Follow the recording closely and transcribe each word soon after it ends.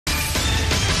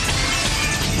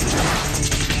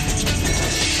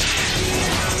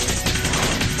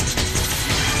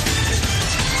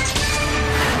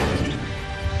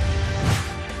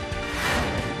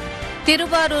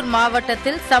திருவாரூர்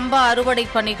மாவட்டத்தில் சம்பா அறுவடை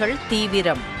பணிகள்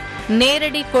தீவிரம்.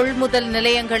 நேரடி கொள்முதல்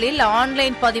நிலையங்களில்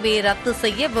ஆன்லைன் பதிவை ரத்து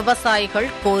செய்ய விவசாயிகள்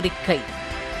கோரிக்கை.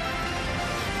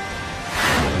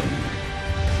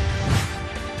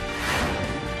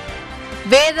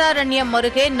 வேதாரண்யம்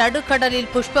அருகே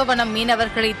நடுக்கடலில் புஷ்பவனம்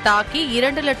மீனவர்களை தாக்கி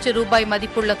 2 லட்சம் ரூபாய்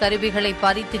மதிப்புள்ள கருவிகளை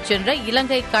பறித்துச் சென்ற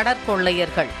இலங்கை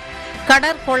கடற்கொள்ளையர்கள்.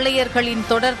 கடற்கொள்ளையர்களின்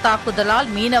தொடர் தாக்குதலால்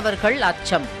மீனவர்கள்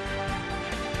அச்சம்.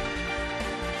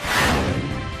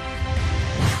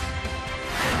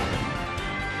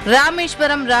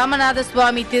 ராமேஸ்வரம் ராமநாத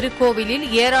சுவாமி திருக்கோவிலில்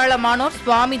ஏராளமானோர்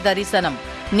சுவாமி தரிசனம்.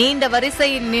 நீண்ட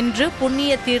வரிசையில் நின்று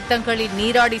புண்ணிய தீர்த்தங்களில்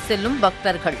நீராடி செல்லும்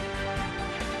பக்தர்கள்.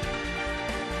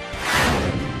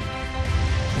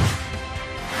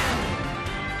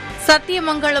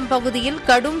 சத்தியமங்கலம் பகுதியில்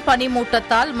கடும்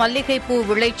பனிமூட்டத்தால் மல்லிகைப்பூ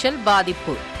விளைச்சல்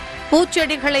பாதிப்பு.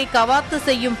 பூச்செடிகளை கவாத்து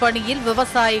செய்யும் பணியில்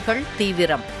விவசாயிகள்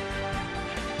தீவிரம்.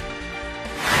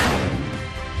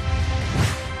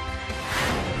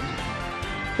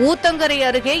 ஊத்தங்கரை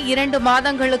அருகே 2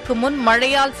 மாதங்களுக்கு முன்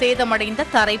மழையால் சேதமடைந்த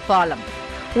தரைப்பாலம்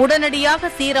உடனடியாக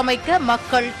சீரமைக்க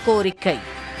மக்கள் கோரிக்கை.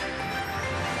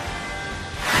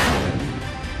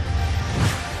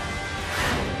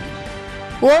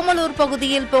 ஓமலூர்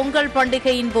பகுதியில் பொங்கல்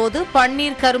பண்டிகையின் போது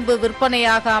பன்னீர் கரும்பு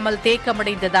விற்பனையாகாமல்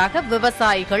தேக்கமடைந்ததாக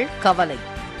விவசாயிகள் கவலை.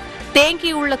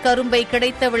 தேங்கியுள்ள கரும்பை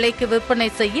கிடைத்த விலைக்கு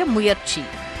விற்பனை செய்ய முயற்சி.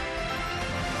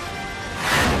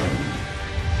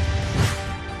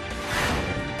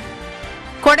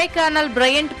 கொடைக்கானல்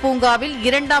பிரையண்ட் பூங்காவில்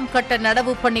 2ஆம் கட்ட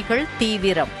நடவு பணிகள்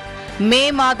தீவிரம். மே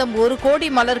மாதம் 1 கோடி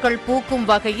மலர்கள் பூக்கும்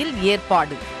வகையில்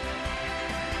ஏற்பாடு.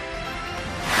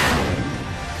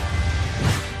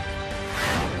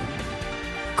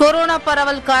 கொரோனா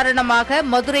பரவல் காரணமாக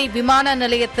மதுரை விமான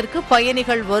நிலையத்திற்கு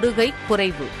பயணிகள் வருகை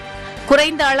குறைவு.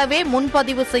 குறைந்த அளவே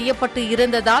முன்பதிவு செய்யப்பட்டு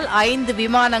இருந்ததால் 5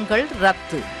 விமானங்கள்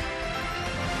ரத்து.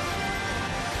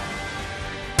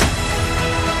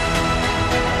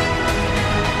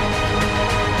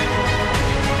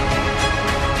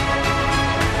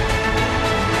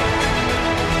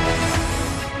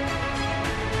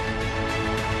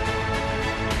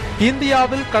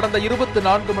 இந்தியாவில் கடந்த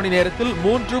 24 மணி நேரத்தில்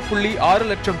 3.6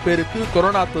 லட்சம் பேருக்கு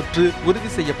கொரோனா தொற்று உறுதி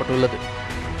செய்யப்பட்டுள்ளது.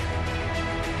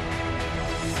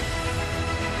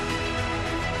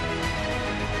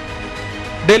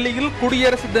 டெல்லியில்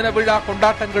குடியரசு தின விழா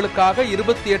கொண்டாட்டங்களுக்காக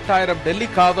 28,000 டெல்லி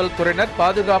காவல்துறையினர்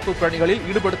பாதுகாப்பு பணிகளில்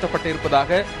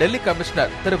ஈடுபடுத்தப்பட்டிருப்பதாக டெல்லி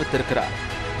கமிஷனர் தெரிவித்திருக்கிறார்.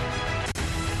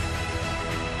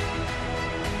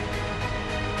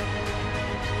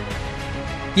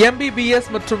 MBBS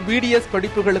மற்றும் BDS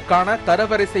படிப்புகளுக்கான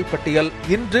தரவரிசை பட்டியல்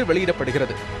இன்று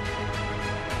வெளியிடப்படுகிறது.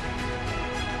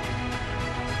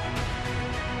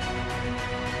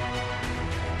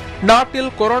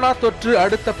 நாட்டில் கொரோனா தொற்று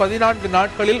அடுத்த 14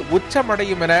 நாட்களில்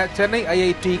உச்சமடையும் என சென்னை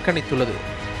IIT கணித்துள்ளது.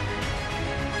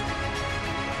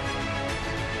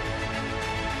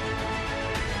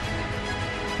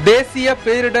 தேசிய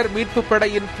பேரிடர் மீட்பு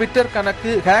படையின் ட்விட்டர்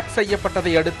கணக்கு ஹேக்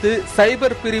செய்யப்பட்டதை அடுத்து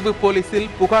சைபர் பிரிவு போலீசில்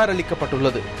புகார்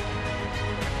அளிக்கப்பட்டுள்ளது.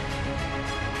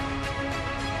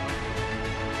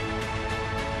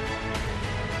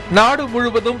 நாடு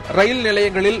முழுவதும் ரயில்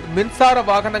நிலையங்களில் மின்சார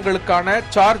வாகனங்களுக்கான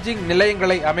சார்ஜிங்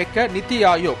நிலையங்களை அமைக்க நித்தி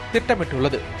ஆயோக்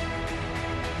திட்டமிட்டுள்ளது.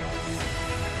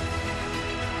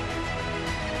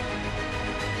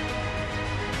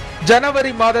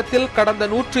 ஜனவரி மாதத்தில் கடந்த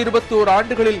 121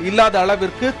 ஆண்டுகளில் இல்லாத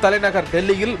அளவிற்கு தலைநகர்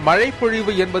டெல்லியில் மழை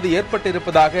பொழிவு என்பது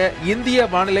ஏற்பட்டிருப்பதாக இந்திய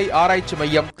வானிலை ஆராய்ச்சி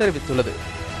மையம் தெரிவித்துள்ளது.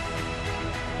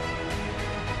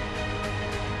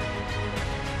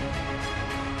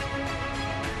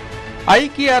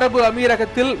 ஐக்கிய அரபு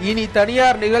அமீரகத்தில் இனி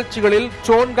தனியார் நிகழ்ச்சிகளில்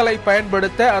ட்ரோன்களை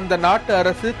பயன்படுத்த அந்த நாட்டு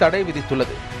அரசு தடை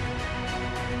விதித்துள்ளது.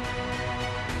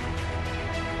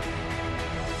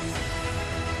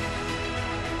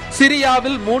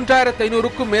 சிரியாவில்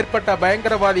 3,500க்கும் மேற்பட்ட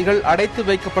பயங்கரவாதிகள் அடைத்து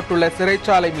வைக்கப்பட்டுள்ள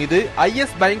சிறைச்சாலை மீது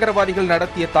IS பயங்கரவாதிகள்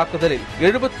நடத்திய தாக்குதலில்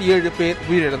 77 பேர்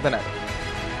உயிரிழந்தனர்.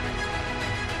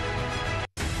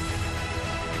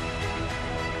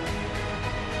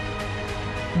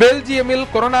 பெல்ஜியமில்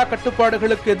கொரோனா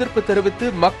கட்டுப்பாடுகளுக்கு எதிர்ப்பு தெரிவித்து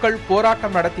மக்கள்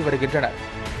போராட்டம் நடத்தி வருகின்றனர்.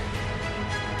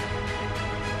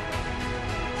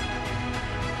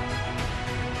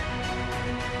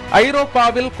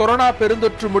 ஐரோப்பாவில் கொரோனா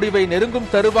பெருந்தொற்று முடிவை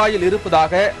நெருங்கும் தருவாயில்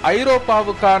இருப்பதாக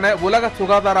ஐரோப்பாவுக்கான உலக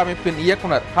சுகாதார அமைப்பின்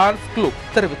இயக்குநர் ஹான்ஸ் க்ளூக்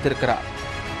தெரிவித்திருக்கிறார்.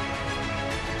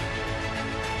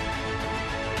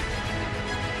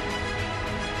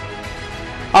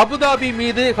 அபுதாபி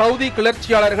மீது ஹவுதி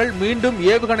கிளர்ச்சியாளர்கள் மீண்டும்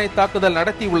ஏவுகணை தாக்குதல்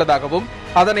நடத்தியுள்ளதாகவும்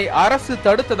அதனை அரசு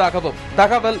தடுத்ததாகவும்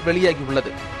தகவல்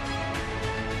வெளியாகியுள்ளது.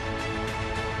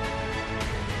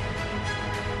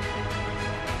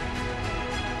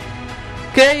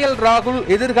 KL ராகுல்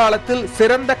எதிர்காலத்தில்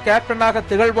சிறந்த கேப்டனாக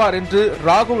திகழ்வார் என்று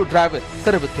ராகுல் டிராவிட்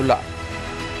தெரிவித்துள்ளார்.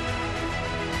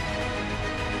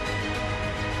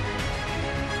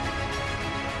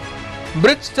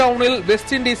 பிரிட்ஜ்டவுனில்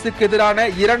வெஸ்ட் இண்டீஸுக்கு எதிரான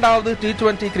இரண்டாவது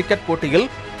T20 கிரிக்கெட் போட்டியில்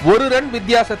 1 ரன்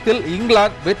வித்தியாசத்தில்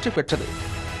இங்கிலாந்து வெற்றி பெற்றது.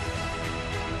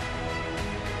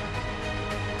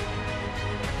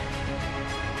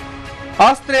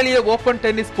 ஆஸ்திரேலிய ஓபன்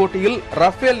டென்னிஸ் போட்டியில்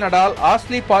ரஃபேல் நடால்,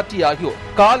 ஆஷ்லி பார்ட்டி ஆகியோர்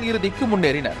கால் இறுதிக்கு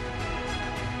முன்னேறினர்.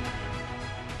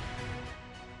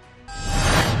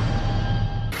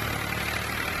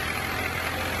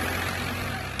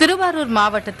 திருவாரூர்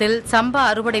மாவட்டத்தில் சம்பா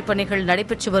அறுவடை பணிகள்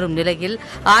நடைபெற்று வரும் நிலையில்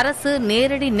அரசு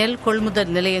நேரடி நெல்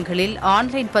கொள்முதல் நிலையங்களில்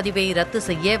ஆன்லைன் பதிவை ரத்து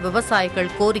செய்ய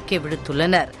விவசாயிகள் கோரிக்கை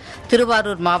விடுத்துள்ளனர்.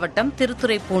 திருவாரூர் மாவட்டம்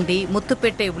திருத்துறைப்பூண்டி,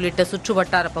 முத்துப்பேட்டை உள்ளிட்ட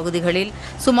சுற்றுவட்டார பகுதிகளில்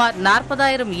சுமார்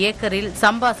 40,000 ஏக்கரில்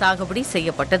சம்பா சாகுபடி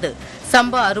செய்யப்பட்டது.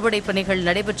 சம்பா அறுவடை பணிகள்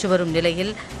நடைபெற்று வரும்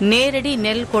நிலையில் நேரடி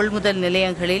நெல் கொள்முதல்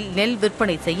நிலையங்களில் நெல்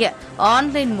விற்பனை செய்ய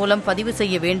ஆன்லைன் மூலம் பதிவு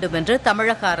செய்ய வேண்டும் என்று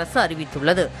தமிழக அரசு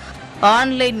அறிவித்துள்ளது.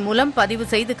 ஆன்லைன் மூலம் பதிவு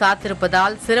செய்து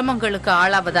காத்திருப்பதால் சிரமங்களுக்கு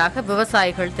ஆளாவதாக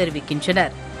விவசாயிகள்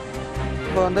தெரிவிக்கின்றனர்.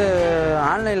 இப்போ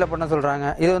ஆன்லைனில் பண்ண சொல்கிறாங்க.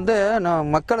 இது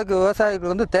மக்களுக்கு,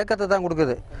 விவசாயிகளுக்கு தேக்கத்தை தான்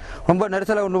கொடுக்குது. ரொம்ப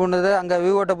நெரிசலை உண்டு பண்ணுது. அங்கே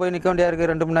விவோட்ட போய் நிற்க வேண்டியா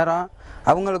இருக்குது 2 மணி நேரம்.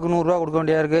 அவங்களுக்கு 100 ரூபா கொடுக்க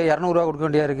வேண்டியா இருக்குது, 200 ரூபா கொடுக்க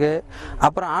வேண்டியா இருக்குது.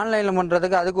 அப்புறம் ஆன்லைனில்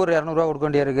பண்ணுறதுக்கு அதுக்கு ஒரு 200 ரூபா கொடுக்க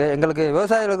வேண்டியா இருக்குது. எங்களுக்கு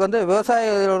விவசாயிகளுக்கு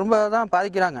விவசாயிகள் ரொம்ப தான்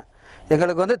பாதிக்கிறாங்க.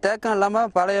 எங்களுக்கு தேக்கம் இல்லாமல்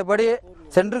பழையபடி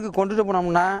சென்டருக்கு கொண்டுட்டு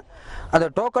போனோம்னா அந்த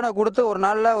டோக்கனை கொடுத்து ஒரு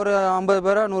நாளில் ஒரு 50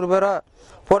 பேரோ 100 பேரோ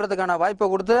போடுறதுக்கான வாய்ப்பை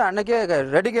கொடுத்து அன்றைக்கே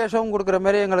ரெடி கேஷும் கொடுக்குற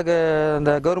மாதிரி எங்களுக்கு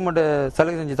இந்த கவர்மெண்ட்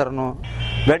சலுகை செஞ்சு தரணும்.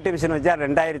 பெல்ட் மிஷின் வச்சா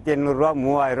 2,800 ரூபா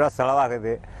 3,000 ரூபா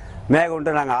செலவாகுது.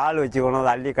 மேற்கொண்டு நாங்கள் ஆள் வச்சுக்கணும்,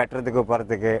 அதை அள்ளி கட்டுறதுக்கு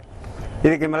போகிறதுக்கு.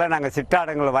 இதுக்கு மேலே நாங்கள்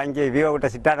சிட்டாடங்களை வாங்கி விவோகிட்ட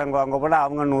சிட்டாடங்கள் வாங்க போனால்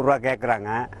அவங்க 100 ரூபா கேட்குறாங்க.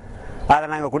 அதை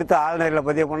நாங்கள் கொடுத்து ஆளுநரில்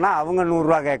பதிவு பண்ணால் அவங்க 100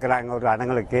 ரூபா கேட்குறாங்க ஒரு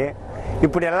அடங்களுக்கு.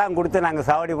 இப்படியெல்லாம் கொடுத்து நாங்கள்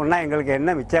சாவடி பண்ணால் எங்களுக்கு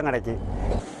என்ன மிச்சம் கிடைக்கும்?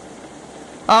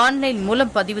 ஆன்லைன்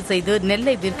மூலம் பதிவு செய்து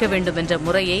நெல்லை விற்க வேண்டும் என்ற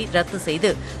முறையை ரத்து செய்து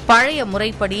பழைய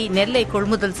முறைப்படி நெல்லை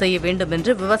கொள்முதல் செய்ய வேண்டும்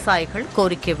என்று விவசாயிகள்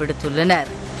கோரிக்கை விடுத்துள்ளனர்.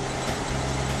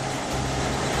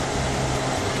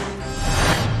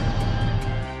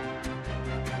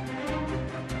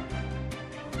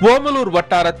 ஓமலூர்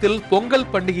வட்டாரத்தில் பொங்கல்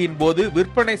பண்டிகையின் போது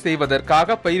விற்பனை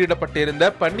செய்வதற்காக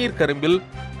பயிரிடப்பட்டிருந்த பன்னீர் கரும்பில்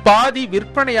பாதி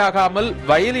விற்பனையாகாமல்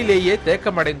வயலிலேயே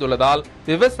தேக்கமடைந்துள்ளதால்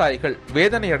விவசாயிகள்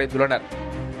வேதனையடைந்துள்ளனர்.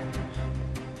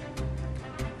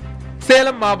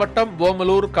 சேலம் மாவட்டம்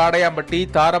ஓமலூர், காடையாம்பட்டி,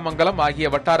 தாரமங்கலம் ஆகிய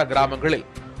வட்டார கிராமங்களில்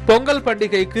பொங்கல்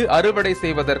பண்டிகைக்கு அறுவடை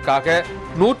செய்வதற்காக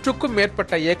 100க்கும்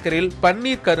மேற்பட்ட ஏக்கரில்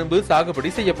பன்னீர் கரும்பு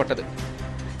சாகுபடி செய்யப்பட்டது.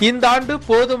 இந்த ஆண்டு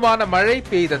போதுமான மழை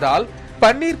பெய்ததால்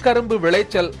பன்னீர் கரும்பு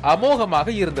விளைச்சல் அமோகமாக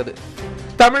இருந்தது.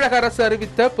 தமிழக அரசு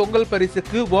அறிவித்த பொங்கல்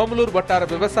பரிசுக்கு ஓமலூர் வட்டார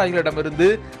விவசாயிகளிடமிருந்து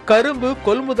கரும்பு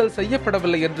கொள்முதல்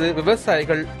செய்யப்படவில்லை என்று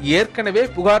விவசாயிகள் ஏற்கனவே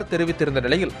புகார் தெரிவித்திருந்த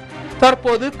நிலையில்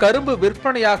தற்போது கரும்பு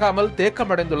விற்பனையாகாமல்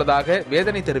தேக்கமடைந்துள்ளதாக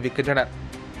வேதனை தெரிவிக்கின்றனர்.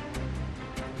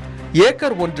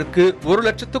 ஏக்கர் ஒன்றுக்கு 1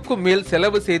 லட்சத்துக்கும் மேல்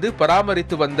செலவு செய்து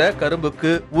பராமரித்து வந்த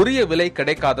கரும்புக்கு உரிய விலை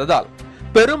கிடைக்காததால்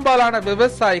பெரும்பாலான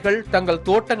விவசாயிகள் தங்கள்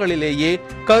தோட்டங்களிலேயே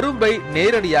கரும்பை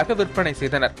நேரடியாக விற்பனை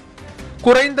செய்தனர்.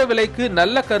 குறைந்த விலைக்கு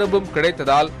நல்ல கரும்பும்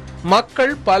கிடைத்ததால்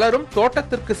மக்கள் பலரும்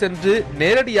தோட்டத்திற்கு சென்று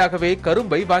நேரடியாகவே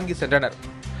கரும்பை வாங்கி சென்றனர்.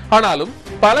 ஆனாலும்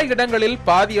பல இடங்களில்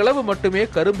பாதியளவு மட்டுமே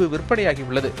கரும்பு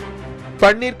விற்பனையாகியுள்ளது.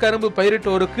 பன்னீர் கரும்பு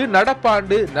பயிரிட்டோருக்கு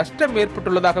நடப்பாண்டு நஷ்டம்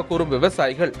ஏற்பட்டுள்ளதாக கூறும்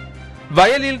விவசாயிகள்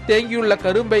வயலில் தேங்கியுள்ள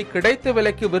கரும்பை கிடைத்த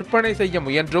விலைக்கு விற்பனை செய்ய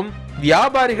முயன்றும்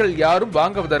வியாபாரிகள் யாரும்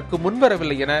வாங்குவதற்கு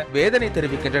முன்வரவில்லை என வேதனை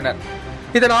தெரிவிக்கின்றனர்.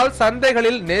 இதனால்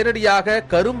சந்தைகளில் நேரடியாக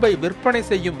கரும்பை விற்பனை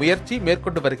செய்யும் முயற்சி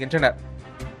மேற்கொண்டு வருகின்றனர்.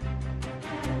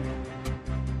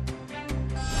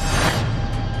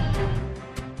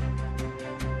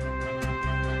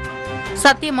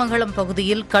 சத்தியமங்கலம்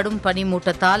பகுதியில் கடும்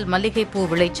பனிமூட்டத்தால் மல்லிகைப்பூ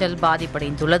விளைச்சல்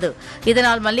பாதிப்படைந்துள்ளது.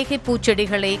 இதனால் மல்லிகைப்பூ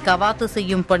செடிகளை கவாத்து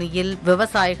செய்யும் பணியில்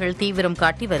விவசாயிகள் தீவிரம்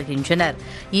காட்டி வருகின்றனர்.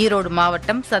 ஈரோடு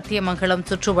மாவட்டம் சத்தியமங்கலம்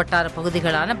சுற்றுவட்டார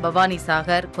பகுதிகளான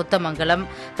பவானிசாகர், கொத்தமங்கலம்,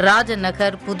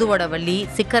 ராஜநகர், புதுவடவள்ளி,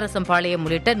 சிக்கரசம்பாளையம்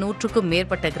உள்ளிட்ட 100க்கும்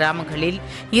மேற்பட்ட கிராமங்களில்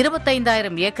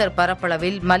 25,000 ஏக்கர்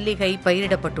பரப்பளவில் மல்லிகை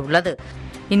பயிரிடப்பட்டுள்ளது.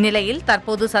 இந்நிலையில்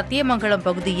தற்போது சத்தியமங்கலம்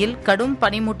பகுதியில் கடும்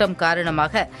பனிமூட்டம்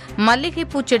காரணமாக மல்லிகை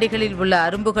பூச்செடிகளில் உள்ள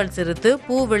அரும்புகள் சிறுத்து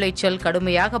பூ விளைச்சல்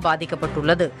கடுமையாக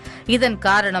பாதிக்கப்பட்டுள்ளது. இதன்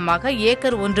காரணமாக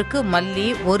ஏக்கர் ஒன்றுக்கு மல்லி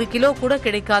 1 கிலோ கூட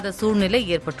கிடைக்காத சூழ்நிலை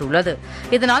ஏற்பட்டுள்ளது.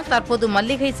 இதனால் தற்போது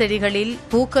மல்லிகை செடிகளில்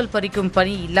பூக்கள் பறிக்கும்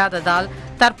பணி இல்லாததால்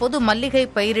தற்போது மல்லிகை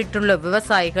பயிரிட்டுள்ள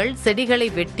விவசாயிகள் செடிகளை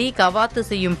வெட்டி கவாத்து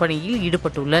செய்யும் பணியில்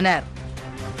ஈடுபட்டுள்ளனர்.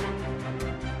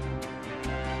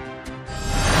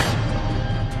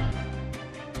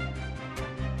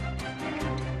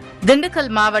 திண்டுக்கல்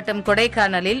மாவட்டம்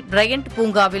கொடைக்கானலில் பிரையண்ட்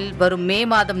பூங்காவில் வரும் மே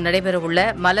மாதம் நடைபெறவுள்ள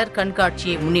மலர்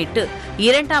கண்காட்சியை முன்னிட்டு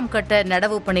 2ஆம் கட்ட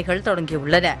நடவு பணிகள்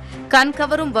தொடங்கியுள்ளன.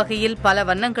 கண்கவரும் வகையில் பல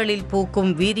வண்ணங்களில்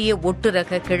பூக்கும் வீரிய ஒட்டு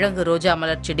ரக கிழங்கு ரோஜா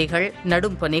மலர் செடிகள்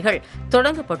நடும் பணிகள்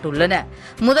தொடங்கப்பட்டுள்ளன.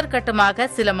 முதற்கட்டமாக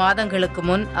சில மாதங்களுக்கு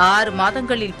முன் 6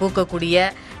 மாதங்களில்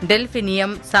பூக்கக்கூடிய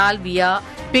delphinium, salvia,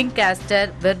 pink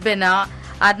aster, verbena,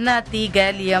 அர்னாத்தி,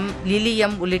 gallium,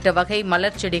 lilium உள்ளிட்ட வகை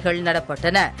மலர் செடிகள்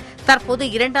நடப்பட்டன. தற்போது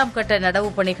 2ஆம் கட்ட நடவு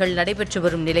பணிகள் நடைபெற்று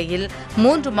வரும் நிலையில்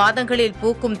 3 மாதங்களில்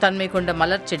பூக்கும் தன்மை கொண்ட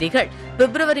மலர் செடிகள்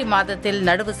பிப்ரவரி மாதத்தில்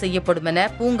நடவு செய்யப்படும் என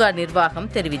பூங்கா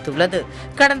நிர்வாகம் தெரிவித்துள்ளது.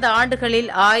 கடந்த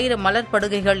ஆண்டுகளில் 1000 மலர்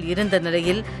படுகைகள் இருந்த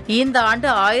நிலையில் இந்த ஆண்டு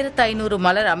 1500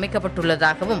 மலர்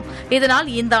அமைக்கப்பட்டுள்ளதாகவும் இதனால்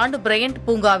இந்த ஆண்டு பிரையண்ட்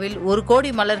பூங்காவில் 1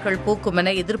 கோடி மலர்கள் பூக்கும்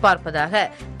என எதிர்பார்ப்பதாக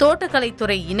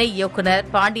தோட்டக்கலைத்துறை இணை இயக்குநர்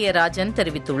பாண்டியராஜன்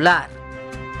தெரிவித்துள்ளார்.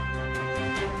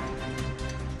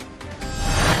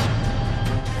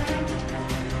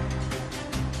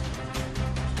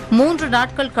 3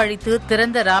 நாட்கள் கழித்து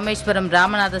திறந்த ராமேஸ்வரம்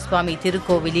ராமநாத சுவாமி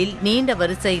திருக்கோவிலில் நீண்ட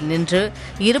வரிசையில் நின்று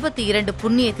 22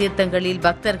 புண்ணிய தீர்த்தங்களில்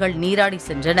பக்தர்கள் நீராடி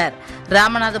சென்றனர்.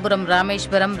 ராமநாதபுரம்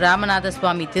ராமேஸ்வரம் ராமநாத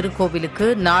சுவாமி திருக்கோவிலுக்கு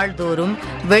நாள்தோறும்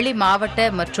வெளி மாவட்ட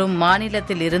மற்றும்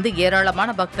மாநிலத்தில் இருந்து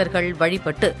ஏராளமான பக்தர்கள்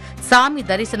வழிபட்டு சாமி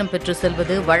தரிசனம் பெற்று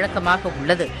செல்வது வழக்கமாக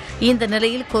உள்ளது. இந்த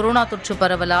நிலையில் கொரோனா தொற்று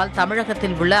பரவலால்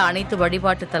தமிழகத்தில் உள்ள அனைத்து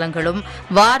வழிபாட்டு தலங்களும்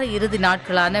வார இறுதி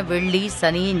நாட்களான வெள்ளி,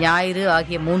 சனி, ஞாயிறு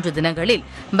ஆகிய 3 தினங்களில்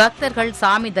பக்தர்கள்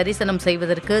சாமி தரிசனம்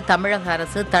செய்வதற்கு தமிழக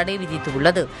அரசு தடை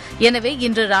விதித்துள்ளது. எனவே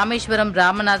இன்று ராமேஸ்வரம்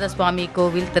ராமநாத சுவாமி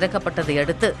கோவில் திறக்கப்பட்டதை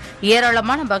அடுத்து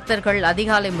ஏராளமான பக்தர்கள்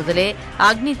அதிகாலை முதலே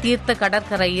அக்னி தீர்த்த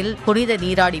கடற்கரையில் புனித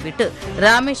நீராடிவிட்டு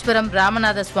ராமேஸ்வரம்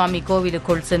ராமநாத சுவாமி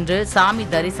கோவிலுக்குள் சென்று சாமி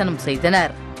தரிசனம்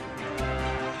செய்தனர்.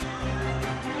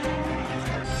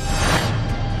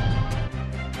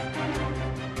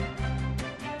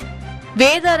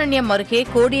 வேதாரண்யம் அருகே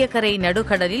கோடியக்கரை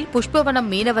நடுக்கடலில் புஷ்பவனம்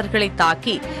மீனவர்களை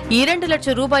தாக்கி 2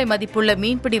 லட்சம் ரூபாய் மதிப்புள்ள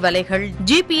மீன்பிடி வலைகள்,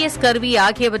 GPS கருவி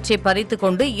ஆகியவற்றை பறித்துக்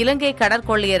கொண்டு இலங்கை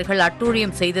கடற்கொள்ளையர்கள்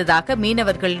அட்டூழியம் செய்ததாக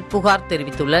மீனவர்கள் புகார்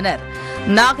தெரிவித்துள்ளனர்.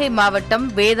 நாகை மாவட்டம்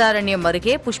வேதாரண்யம்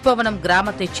அருகே புஷ்பவனம்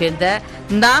கிராமத்தைச் சேர்ந்த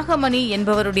நாகமணி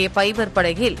என்பவருடைய பைபர்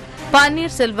படகில்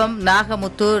பன்னீர்செல்வம்,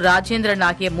 நாகமுத்து, ராஜேந்திரன்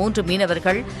ஆகிய 3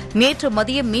 மீனவர்கள் நேற்று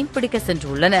மதியம் மீன்பிடிக்க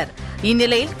சென்றுள்ளனர்.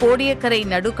 இந்நிலையில் கோடியக்கரை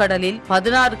நடுக்கடலில்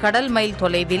 16 கடல் மைல்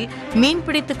தொலைவில்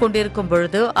மீன்பிடித்துக் கொண்டிருக்கும்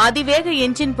பொழுது அதிவேக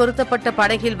எஞ்சின் பொருத்தப்பட்ட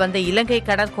படகில் வந்த இலங்கை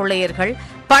கடற்கொள்ளையர்கள்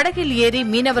படகில் ஏறி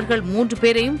மீனவர்கள் 3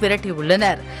 பேரையும்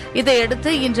விரட்டியுள்ளனர்.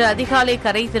 இதையடுத்து இன்று அதிகாலை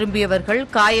கரை திரும்பியவர்கள்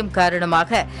காயம்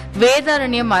காரணமாக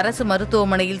வேதாரண்யம் அரசு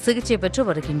மருத்துவமனையில் சிகிச்சை பெற்று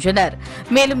வருகின்றனர்.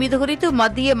 மேலும் இதுகுறித்து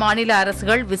மத்திய, மாநில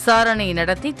அரசுகள் விசாரணை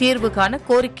நடத்தி தீர்வு காண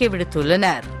கோரிக்கை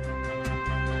விடுத்துள்ளனர்.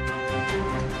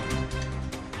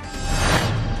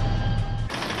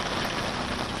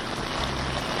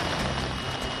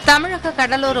 தமிழக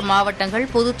கடலோர மாவட்டங்கள்,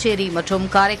 புதுச்சேரி மற்றும்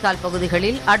காரைக்கால்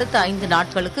பகுதிகளில் அடுத்த 5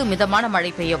 நாட்களுக்கு மிதமான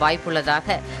மழை பெய்ய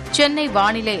வாய்ப்புள்ளதாக சென்னை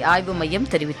வானிலை ஆய்வு மையம்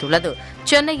தெரிவித்துள்ளது.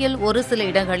 சென்னையில் ஒரு சில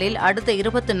இடங்களில் அடுத்த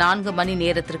 24 மணி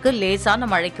நேரத்திற்கு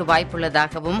லேசான மழைக்கு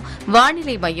வாய்ப்புள்ளதாகவும்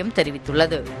வானிலை மையம்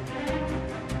தெரிவித்துள்ளது.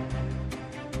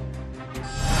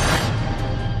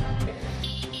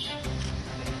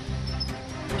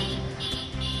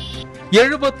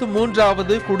 எழுபத்து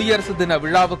 3வது குடியரசு தின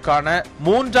விழாவுக்கான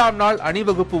 3ஆம் நாள்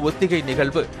அணிவகுப்பு ஒத்திகை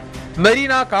நிகழ்வு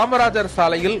மெரினா காமராஜர்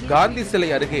சாலையில் காந்தி சிலை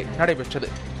அருகே நடைபெற்றது.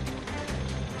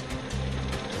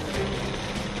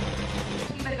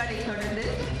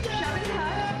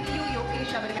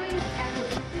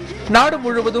 நாடு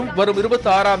முழுவதும் வரும்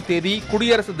 26ஆம் தேதி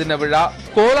குடியரசு தின விழா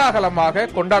கோலாகலமாக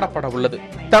கொண்டாடப்பட உள்ளது.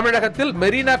 தமிழகத்தில்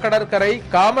மெரினா கடற்கரை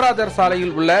காமராஜர்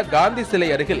சாலையில் உள்ள காந்தி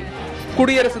சிலை அருகில்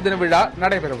குடியரசு தின விழா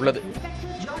நடைபெறவுள்ளது.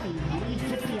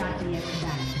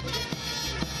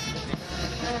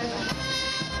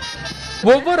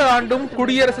 ஒவ்வொரு ஆண்டும்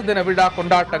குடியரசு தின விழா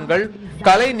கொண்டாட்டங்கள்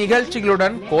கலை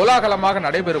நிகழ்ச்சிகளுடன் கோலாகலமாக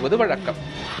நடைபெறுவது வழக்கம்.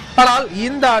 ஆனால்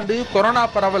இந்த ஆண்டு கொரோனா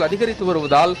பரவல் அதிகரித்து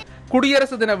வருவதால்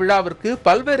குடியரசு தின விழாவிற்கு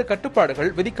பல்வேறு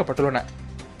கட்டுப்பாடுகள் விதிக்கப்பட்டுள்ளன.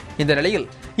 இந்த நிலையில்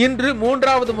இன்று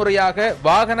 3வது முறையாக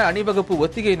வாகன அணிவகுப்பு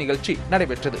ஒத்திகை நிகழ்ச்சி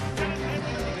நடைபெற்றது.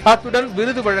 அத்துடன்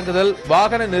விருது வழங்குதல்,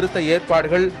 வாகன நிறுத்த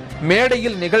ஏற்பாடுகள்,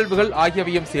 மேடையில் நிகழ்வுகள்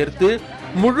ஆகியவையும் சேர்த்து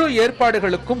முழு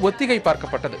ஏற்பாடுகளுக்கும் ஒத்திகை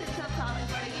பார்க்கப்பட்டது.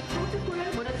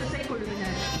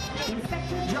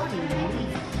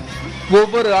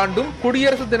 ஒவ்வொரு ஆண்டும்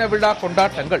குடியரசு தின விழா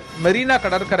கொண்டாட்டங்கள் மெரினா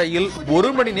கடற்கரையில்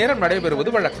 1 மணி நேரம்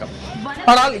நடைபெறுவது வழக்கம்.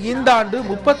 ஆனால் இந்த ஆண்டு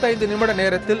 35 நிமிட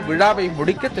நேரத்தில் விழாவை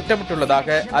முடிக்க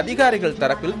திட்டமிட்டுள்ளதாக அதிகாரிகள்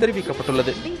தரப்பில்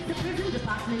தெரிவிக்கப்பட்டுள்ளது.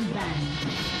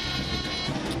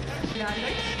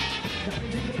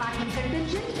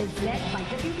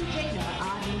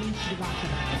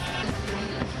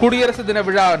 குடியரசு தின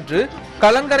விழா அன்று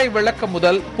கலங்கரை விளக்கம்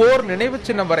முதல் போர் நினைவு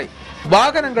சின்னம் வரை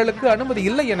வாகனங்களுக்கு அனுமதி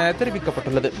இல்லை என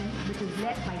தெரிவிக்கப்பட்டுள்ளது.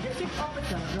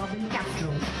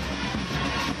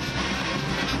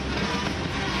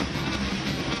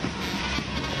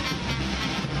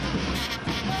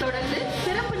 தொடர்ந்து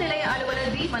சிறப்பு நிலைய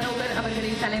அலுவலர் வி மனோகர்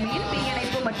அவர்களின் தலைமையில்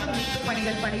தீயணைப்பு மற்றும் மீட்பு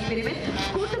பணிகள் படைப்பிரிவின்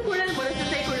கூட்டுக்குழல்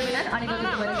முரசிசை குழுவினர்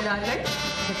அணிவகுத்து வருகிறார்கள்.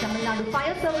 The Tamil Nadu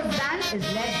Fire Service Band is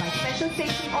led by Special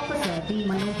Station Officer V.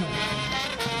 Manohar.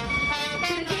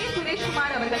 Thiru K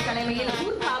Sureshkumar அவர்கள் தலைமையில்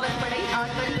ஊர் காவல்படை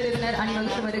ஆட்கள் பிரிவினர்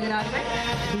அணிவகுத்து வருகிறார்கள்.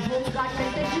 The Home Guard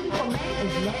contingent for men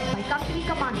is led by Company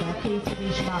Commander K.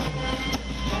 Suresh Babu.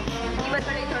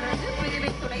 இவர்களை தொடர்ந்து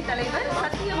பிரிவின் துணைத் தலைவர்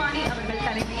சத்தியவாணி அவர்கள்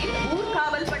தலைமையில்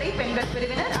ஊர்காவல் படை பெண்கள்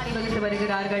பிரிவினர் அணிவகுத்து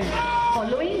வருகிறார்கள்.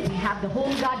 Following, we have the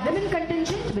Home Guard women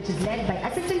contingent, which is led by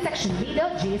Assistant Section Leader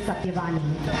J. Satyavani.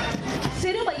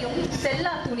 சிறுமையும்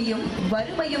செல்லா துணியும்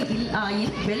வறுமையும்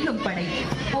ஆயின் வெல்லும் படை.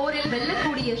 போரில்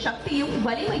வெல்லக்கூடிய சக்தியும்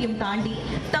வலிமையும் தாண்டி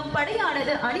தம்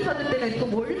படையானது அணிவகுத்து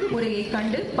நிற்கும் ஒழுங்குமுறையை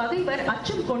கண்டு பகைவர்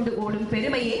அச்சம் கொண்டு ஓடும்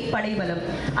பெருமையே படைபலம்.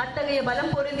 அத்தகைய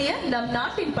பலம் பொருந்திய நம்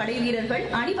நாட்டின் படை வீரர்கள்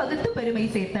அணிவகுத்து பெருமை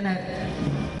சேர்த்தனர்.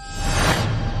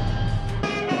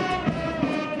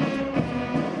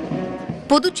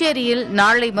 புதுச்சேரியில்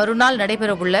நாளை மறுநாள்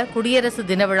நடைபெறவுள்ள குடியரசு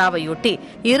தின விழாவையொட்டி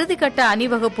இறுதிக்கட்ட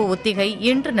அணிவகுப்பு ஒத்திகை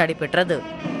இன்று நடைபெற்றது.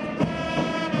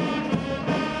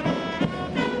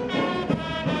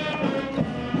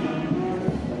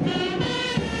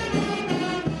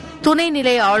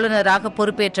 துணைநிலை ஆளுநராக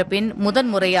பொறுப்பேற்ற பின்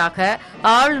முதன்முறையாக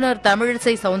ஆளுநர்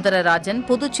தமிழிசை சவுந்தரராஜன்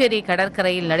புதுச்சேரி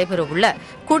கடற்கரையில் நடைபெறவுள்ள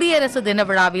குடியரசு தின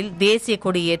விழாவில் தேசிய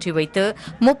கொடி ஏற்றி வைத்து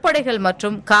முப்படைகள்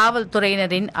மற்றும்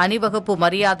காவல்துறையினரின் அணிவகுப்பு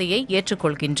மரியாதையை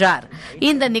ஏற்றுக்கொள்கின்றார்.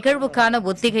 இந்த நிகழ்வுக்கான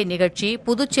ஒத்திகை நிகழ்ச்சி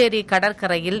புதுச்சேரி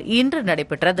கடற்கரையில் இன்று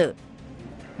நடைபெற்றது.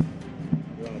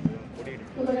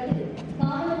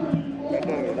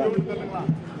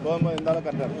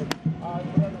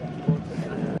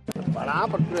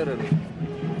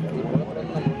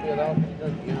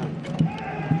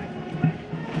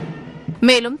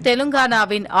 மேலும்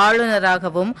தெலுங்கானாவின்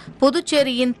ஆளுநராகவும்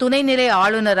புதுச்சேரியின் துணைநிலை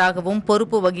ஆளுநராகவும்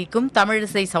பொறுப்பு வகிக்கும்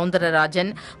தமிழிசை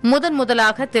சவுந்தரராஜன்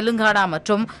முதலாக தெலுங்கானா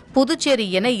மற்றும் புதுச்சேரி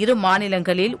என இரு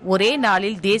மாநிலங்களில் ஒரே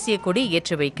நாளில் தேசிய கொடி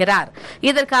ஏற்றி வைக்கிறார்.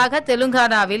 இதற்காக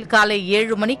தெலுங்கானாவில் காலை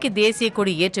 7 மணிக்கு தேசிய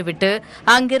கொடி ஏற்றிவிட்டு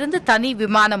அங்கிருந்து தனி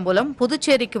விமானம் மூலம்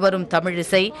புதுச்சேரிக்கு வரும்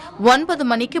தமிழிசை 9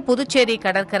 மணிக்கு புதுச்சேரி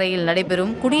கடற்கரையில்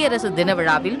நடைபெறும் குடியரசு தின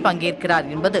விழாவில் பங்கேற்கிறார்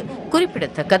என்பது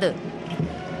குறிப்பிடத்தக்கது.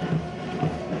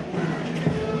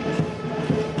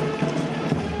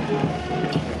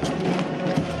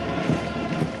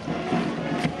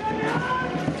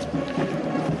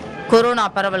 கொரோனா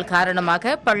பரவல்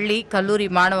காரணமாக பள்ளி, கல்லூரி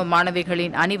மாணவ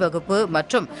மாணவிகளின் அணிவகுப்பு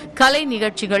மற்றும் கலை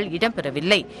நிகழ்ச்சிகள்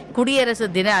இடம்பெறவில்லை. குடியரசு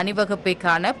தின அணிவகுப்பை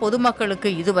காண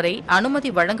பொதுமக்களுக்கு இதுவரை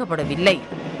அனுமதி வழங்கப்படவில்லை.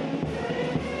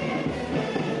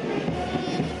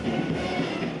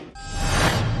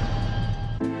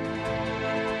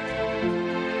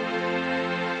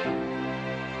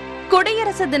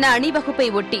 குடியரசு தின அணிவகுப்பை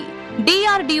ஒட்டி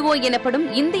DRDO எனப்படும்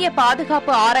இந்திய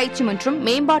பாதுகாப்பு ஆராய்ச்சி மற்றும்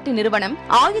மேம்பாட்டு நிறுவனம்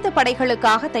ஆயுத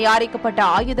படைகளுக்காக தயாரிக்கப்பட்ட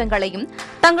ஆயுதங்களையும்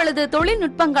தங்களது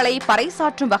தொழில்நுட்பங்களை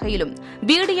பறைசாற்றும் வகையிலும்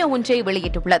வீடியோ ஒன்றை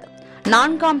வெளியிட்டுள்ளது.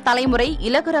 4ஆம் தலைமுறை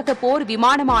இலகுரக போர்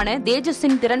விமானமான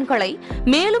தேஜஸின் திறன்களை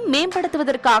மேலும்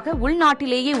மேம்படுத்துவதற்காக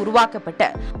உள்நாட்டிலேயே உருவாக்கப்பட்ட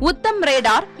உத்தம்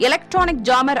ரேடார், எலக்ட்ரானிக்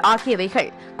ஜாமர்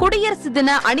ஆகியவைகள் குடியரசு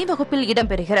தின அணிவகுப்பில்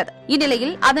இடம்பெறுகிறது.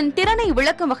 இந்நிலையில் அதன் திறனை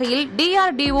விளக்கும் வகையில்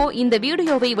DRDO இந்த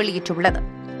வீடியோவை வெளியிட்டுள்ளது.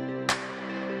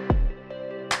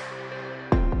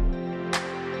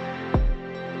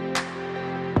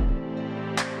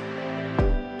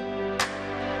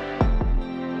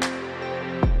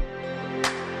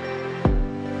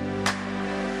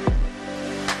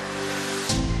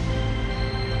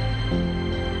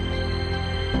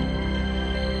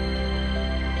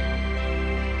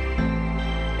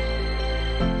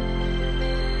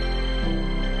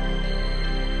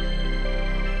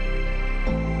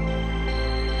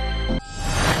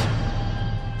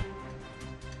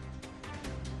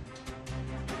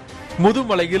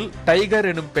 முதுமலையில் டைகர்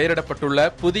எனும் பெயரிடப்பட்டுள்ள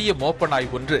புதிய மோப்ப நாய்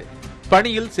ஒன்று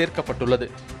பணியில் சேர்க்கப்பட்டுள்ளது.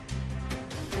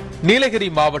 நீலகிரி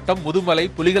மாவட்டம் முதுமலை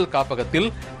புலிகள் காப்பகத்தில்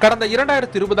கடந்த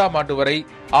 2020ஆம் ஆண்டு வரை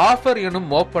ஆஃபர் எனும்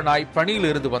மோப்ப நாய் பணியில்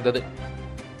இருந்து வந்தது.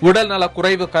 உடல்நல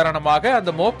குறைவு காரணமாக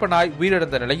அந்த மோப்ப நாய்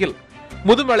உயிரிழந்த நிலையில்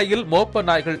முதுமலையில் மோப்ப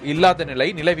நாய்கள் இல்லாத நிலை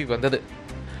நிலவி வந்தது.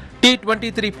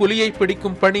 T23 புலியை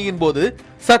பிடிக்கும் பணியின் போது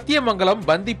சத்தியமங்கலம்,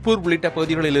 பந்திப்பூர் உள்ளிட்ட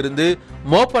பகுதிகளிலிருந்து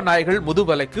மோப்ப நாய்கள்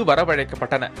முதுமலைக்கு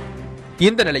வரவழைக்கப்பட்டன.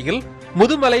 இந்த நிலையில்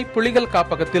முதுமலை புலிகள்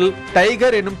காப்பகத்தில்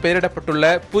டைகர் எனும் பெயரிடப்பட்டுள்ள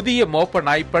புதிய மோப்ப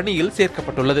நாய் பணியில்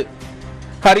சேர்க்கப்பட்டுள்ளது.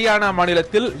 ஹரியானா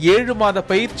மாநிலத்தில் 7 மாத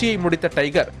பயிற்சியை முடித்த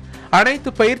டைகர்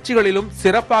அனைத்து பயிற்சிகளிலும்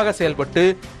சிறப்பாக செயல்பட்டு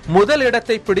முதல்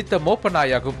இடத்தை பிடித்த மோப்ப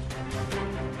நாயாகும்.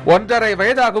 1.5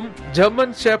 வயதாகும்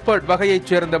ஜெர்மன் ஷெப்பர்ட் வகையைச்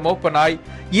சேர்ந்த மோப்ப நாய்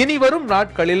இனி வரும்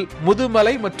நாட்களில்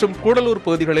முதுமலை மற்றும் கூடலூர்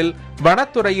பகுதிகளில்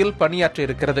வனத்துறையில் பணியாற்ற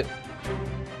இருக்கிறது.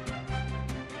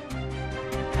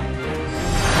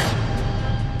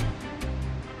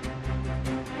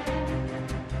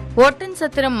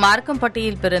 ஒட்டன்சத்திரம்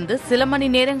மார்க்கம்பட்டியில் பிறந்து சில மணி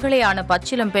நேரங்களே ஆன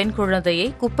பச்சிளம் பெண் குழந்தையை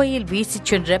குப்பையில்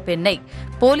வீசிச் சென்ற பெண்ணை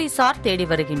போலீசார் தேடி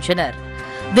வருகின்றனர்.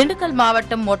 திண்டுக்கல்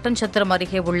மாவட்டம் ஒட்டன்சத்திரம்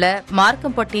அருகே உள்ள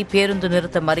மார்க்கம்பட்டி பேருந்து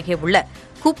நிறுத்தம் அருகே உள்ள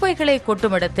குப்பைகளை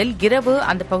கொட்டும் இடத்தில் இரவு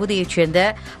அந்த பகுதியைச் சேர்ந்த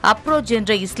அப்ரோஜ்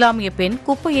என்ற இஸ்லாமிய பெண்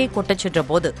குப்பையை கொட்டச்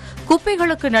சென்றபோது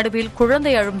குப்பைகளுக்கு நடுவில்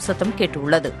குழந்தை அழும் சத்தம்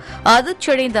கேட்டுள்ளது.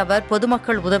 அதிர்ச்சியடைந்த அவர்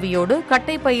பொதுமக்கள் உதவியோடு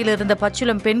கட்டைப்பையில் இருந்த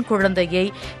பச்சிளம் பெண் குழந்தையை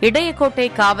இடையக்கோட்டை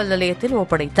காவல் நிலையத்தில்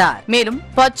ஒப்படைத்தார். மேலும்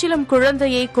பச்சிளம்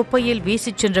குழந்தையை குப்பையில்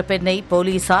வீசிச் சென்ற பெண்ணை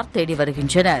போலீசார் தேடி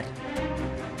வருகின்றனர்.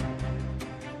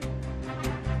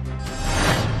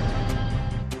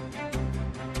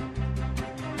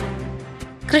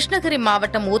 கிருஷ்ணகிரி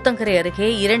மாவட்டம் ஊத்தங்கரை அருகே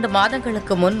 2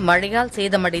 மாதங்களுக்கு முன் மழையால்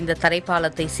சேதமடைந்த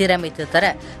தரைப்பாலத்தை சீரமைத்து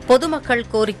தர பொதுமக்கள்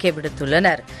கோரிக்கை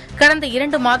விடுத்துள்ளனர். கடந்த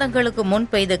 2 மாதங்களுக்கு முன்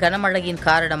பெய்த கனமழையின்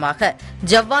காரணமாக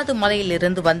ஜவ்வாது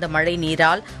மலையிலிருந்து வந்த மழை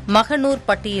நீரால் மகனூர்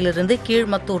பட்டியிலிருந்து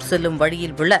கீழ்மத்தூர் செல்லும்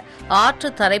வழியில் உள்ள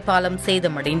ஆற்று தரைப்பாலம்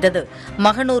சேதமடைந்தது.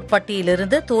 மகனூர்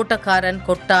பட்டியிலிருந்து தோட்டக்காரன்,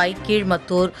 கொட்டாய்,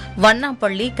 கீழ்மத்தூர்,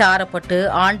 வண்ணாம்பள்ளி, காரப்பட்டு,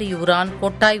 ஆண்டியூரான்,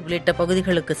 கொட்டாய் உள்ளிட்ட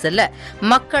பகுதிகளுக்கு செல்ல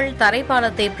மக்கள்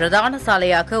தரைப்பாலத்தை பிரதான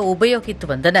சாலையாக உபயோகித்து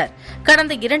வந்தனர்.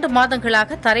 கடந்த 2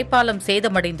 மாதங்களாக தரைப்பாலம்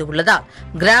சேதமடைந்துள்ளதால்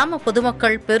கிராம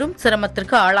பொதுமக்கள் பெரும்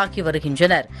சிரமத்திற்கு ஆளாகி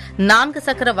வருகின்றனர். 4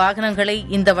 சக்கர வாகனங்களை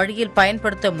இந்த வழியில்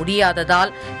பயன்படுத்த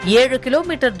முடியாததால் 7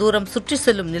 கிலோமீட்டர் தூரம் சுற்றி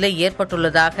செல்லும் நிலை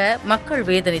ஏற்பட்டுள்ளதாக மக்கள்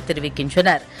வேதனை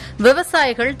தெரிவிக்கின்றனர்.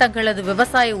 விவசாயிகள் தங்களது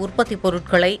விவசாய உற்பத்தி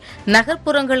பொருட்களை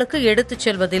நகர்ப்புறங்களுக்கு எடுத்துச்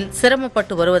செல்வதில்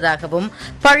சிரமப்பட்டு வருவதாகவும்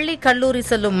பள்ளி, கல்லூரி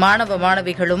செல்லும் மாணவ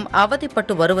மாணவிகளும்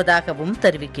அவதிப்பட்டு வருவதாகவும்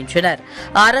தெரிவிக்கின்றனர்.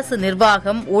 அரசு நிர்வாகம்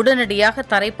உடனடியாக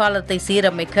தரைப்பாலத்தை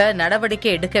சீரமைக்க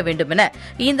நடவடிக்கை எடுக்க வேண்டும் என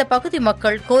இந்த பகுதி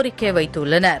மக்கள் கோரிக்கை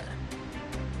வைத்துள்ளனர்.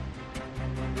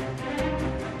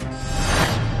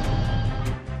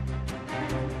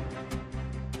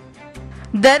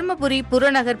 தருமபுரி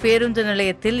புறநகர் பேருந்து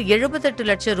நிலையத்தில் 78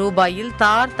 லட்சம் ரூபாயில்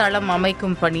தார் தளம்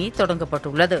அமைக்கும் பணி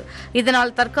தொடங்கப்பட்டுள்ளது.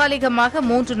 இதனால் தற்காலிகமாக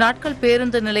 3 நாட்கள்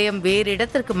பேருந்து நிலையம் வேறு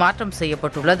இடத்திற்கு மாற்றம்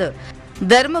செய்யப்பட்டுள்ளது.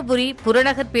 தருமபுரி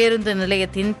புறநகர் பேருந்து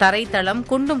நிலையத்தின் தரைத்தளம்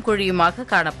குண்டும் குழியுமாக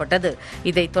காணப்பட்டது.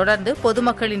 இதைத் தொடர்ந்து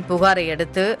பொதுமக்களின் புகாரை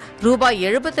அடுத்து ரூபாய்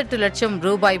 78 லட்சம்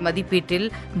ரூபாய் மதிப்பீட்டில்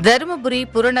தருமபுரி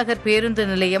புறநகர் பேருந்து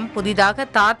நிலையம் புதிதாக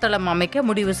தார்த்தளம் அமைக்க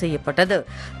முடிவு செய்யப்பட்டது.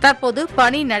 தற்போது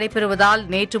பணி நடைபெறுவதால்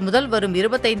நேற்று முதல் வரும்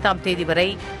 25ஆம் தேதி வரை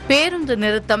பேருந்து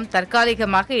நிறுத்தம்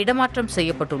தற்காலிகமாக இடமாற்றம்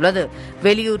செய்யப்பட்டுள்ளது.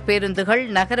 வெளியூர் பேருந்துகள்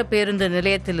நகர பேருந்து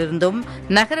நிலையத்திலிருந்தும்,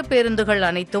 நகர பேருந்துகள்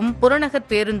அனைத்தும் புறநகர்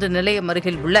பேருந்து நிலையம்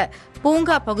அருகில் உள்ள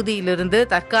பூங்கா பகுதியிலிருந்து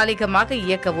தற்காலிகமாக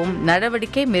இயக்கவும்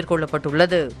நடவடிக்கை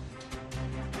மேற்கொள்ளப்பட்டுள்ளது.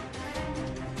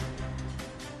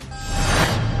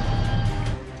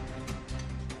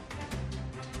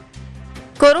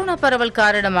 கொரோனா பரவல்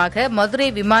காரணமாக மதுரை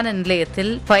விமான நிலையத்தில்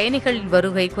பயணிகளின்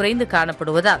வருகை குறைந்து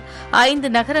காணப்படுவதால்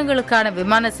 5 நகரங்களுக்கான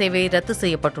விமான சேவை ரத்து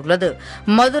செய்யப்பட்டுள்ளது.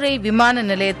 மதுரை விமான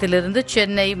நிலையத்திலிருந்து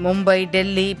சென்னை, மும்பை,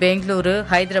 டெல்லி, பெங்களூரு,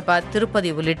 ஹைதராபாத்,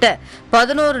 திருப்பதி உள்ளிட்ட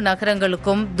 11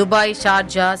 நகரங்களுக்கும், துபாய்,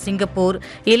 ஷார்ஜா, சிங்கப்பூர்,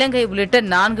 இலங்கை உள்ளிட்ட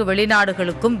 4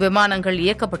 வெளிநாடுகளுக்கும் விமானங்கள்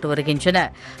இயக்கப்பட்டு வருகின்றன.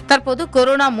 தற்போது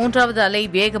கொரோனா 3வது அலை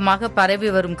வேகமாக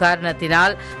பரவி வரும்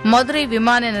காரணத்தினால் மதுரை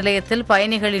விமான நிலையத்தில்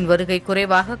பயணிகளின் வருகை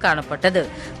குறைவாக காணப்பட்டது.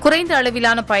 குறைந்த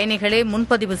அளவிலான பயணிகளே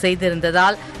முன்பதிவு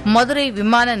செய்திருந்ததால் மதுரை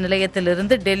விமான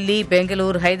நிலையத்திலிருந்து டெல்லி,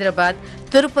 பெங்களூர், ஹைதராபாத்,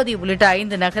 திருப்பதி உள்ளிட்ட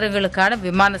 5 நகரங்களுக்கான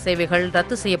விமான சேவைகள்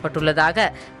ரத்து செய்யப்பட்டுள்ளதாக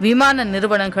விமான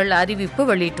நிறுவனங்கள் அறிவிப்பு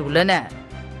வெளியிட்டுள்ளன.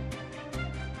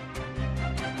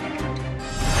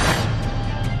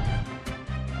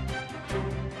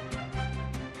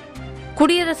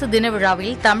 குடியரசு தின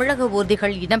விழாவில் தமிழக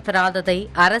ஊர்திகள் இடம்பெறாததை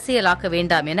அரசியலாக்க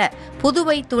வேண்டாம் என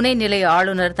புதுவை துணைநிலை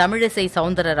ஆளுநர் தமிழிசை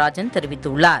சவுந்தரராஜன்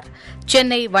தெரிவித்துள்ளார்.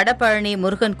 சென்னை வடபழனி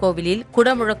முருகன் கோவிலில்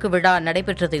குடமுழக்கு விழா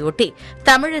நடைபெற்றதையொட்டி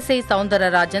தமிழிசை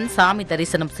சவுந்தரராஜன் சாமி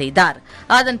தரிசனம் செய்தார்.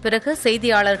 அதன் பிறகு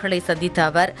செய்தியாளர்களை சந்தித்த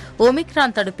அவர்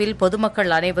ஒமிக்ரான் தடுப்பில்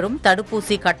பொதுமக்கள் அனைவரும்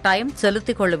தடுப்பூசி கட்டாயம்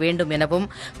செலுத்திக் கொள்ள வேண்டும் எனவும்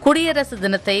குடியரசு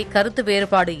தினத்தை கருத்து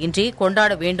வேறுபாடு இன்றி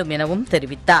கொண்டாட வேண்டும் எனவும்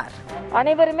தெரிவித்தார்.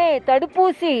 அனைவருமே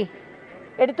தடுப்பூசி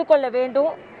எடுத்துக்கொள்ள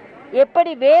வேண்டும்.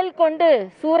 எப்படி வேல் கொண்டு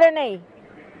சூரனை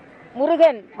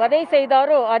முருகன் வதை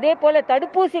செய்தாரோ அதே போல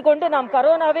தடுப்பூசி கொண்டு நாம்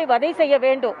கரோனாவை வதை செய்ய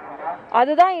வேண்டும்.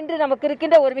 அதுதான் இன்று நமக்கு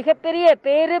இருக்கின்ற ஒரு மிகப்பெரிய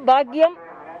பேரு பாக்கியம்.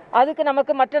 அதுக்கு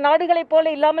நமக்கு மற்ற நாடுகளைப்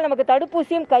போல இல்லாமல் நமக்கு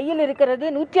தடுப்பூசியும் கையில் இருக்கிறது.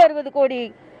 160 கோடி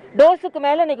டோஸுக்கு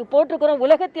மேல இன்னைக்கு போட்டிருக்கிறோம்.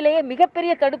 உலகத்திலேயே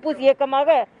மிகப்பெரிய தடுப்பூசி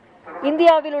இயக்கமாக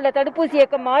இந்தியாவில் உள்ள தடுப்பூசி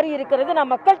இயக்கம் மாறி இருக்கிறது.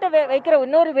 நான் மக்கள்கிட்ட வைக்கிற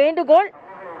இன்னொரு வேண்டுகோள்,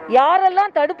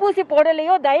 யாரெல்லாம் தடுப்பூசி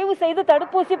போடலையோ தயவு செய்து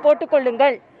தடுப்பூசி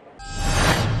போட்டுக்கொள்ளுங்கள்.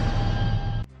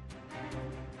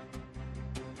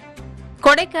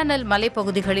 கொடைக்கானல்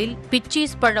மலைப்பகுதிகளில்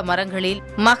பிச்சீஸ் பழ மரங்களில்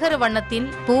மகர வண்ணத்தின்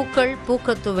பூக்கள்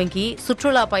பூக்கத் துவங்கி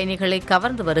சுற்றுலா பயணிகளை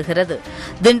கவர்ந்து வருகிறது.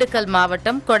 திண்டுக்கல்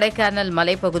மாவட்டம் கொடைக்கானல்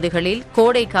மலைப்பகுதிகளில்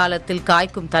கோடை காலத்தில்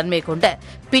காய்க்கும் தன்மை கொண்ட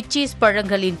பிச்சீஸ்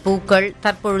பழங்களின் பூக்கள்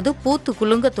தற்பொழுது பூத்து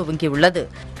குலுங்க துவங்கியுள்ளது.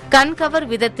 கண்கவர்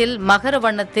விதத்தில் மகர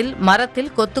வண்ணத்தில்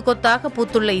மரத்தில் கொத்து கொத்தாக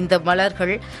பூத்துள்ள இந்த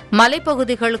மலர்கள்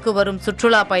மலைப்பகுதிகளுக்கு வரும்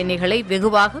சுற்றுலா பயணிகளை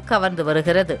வெகுவாக கவர்ந்து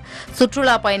வருகிறது.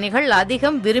 சுற்றுலா பயணிகள்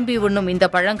அதிகம் விரும்பி உண்ணும் இந்த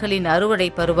பழங்களின் அறுவடை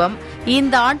பருவம்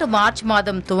இந்த ஆண்டு மார்ச்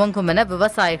மாதம் துவங்கும் என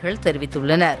விவசாயிகள்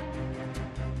தெரிவித்துள்ளனர்.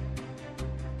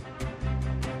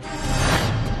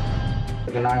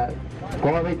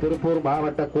 கோவை திருப்பூர்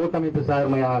மாவட்ட கூட்டமைப்பு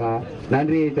சார்பாக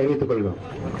நன்றியை தெரிவித்துக் கொள்வோம்.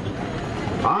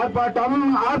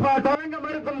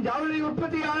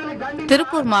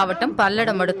 திருப்பூர் மாவட்டம்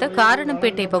பல்லடம் அடுத்த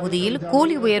காரணம்பேட்டை பகுதியில்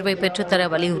கூலி உயர்வை பெற்றுத்தர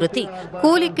வலியுறுத்தி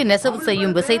கூலிக்கு நெசவு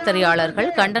செய்யும் விசைத்தறியாளர்கள்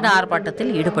கண்டன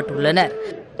ஆர்ப்பாட்டத்தில் ஈடுபட்டுள்ளனர்.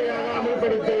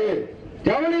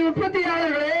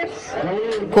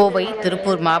 கோவை,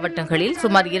 திருப்பூர் மாவட்டங்களில்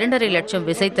சுமார் 2.5 லட்சம்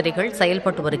விசைத்தறிகள்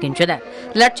செயல்பட்டு வருகின்றன.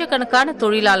 லட்சக்கணக்கான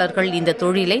தொழிலாளர்கள் இந்த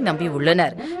தொழிலை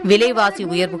நம்பியுள்ளனர். விலைவாசி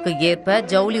உயர்வுக்கு ஏற்ப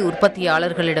ஜவுளி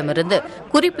உற்பத்தியாளர்களிடமிருந்து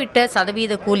குறிப்பிட்ட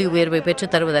சதவீத கூலி உயர்வை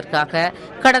பெற்றுத் தருவதற்காக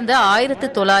கடந்த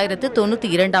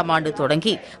 1992ஆம் ஆண்டு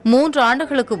தொடங்கி 3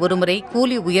 ஆண்டுகளுக்கு ஒருமுறை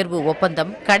கூலி உயர்வு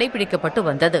ஒப்பந்தம் கடைபிடிக்கப்பட்டு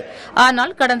வந்தது.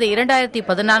 ஆனால் கடந்த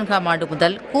 2014ஆம் ஆண்டு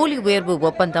முதல் கூலி உயர்வு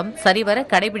ஒப்பந்தம் சரிவர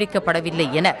கடைபிடிக்கப்படவில்லை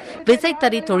என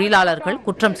விசைத்தறி தொழிலாளர்கள்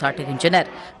குற்றம் சாட்டுகின்றனர்.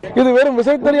 இது வெறும்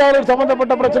விசைத்தறியாளர்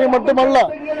சம்பந்தப்பட்ட பிரச்சனை மட்டுமல்ல.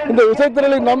 இந்த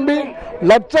விசைத்தறிகளை நம்பி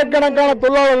லட்சக்கணக்கான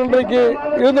தொழிலாளர்கள் இன்றைக்கு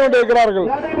இருந்து கொண்டிருக்கிறார்கள்.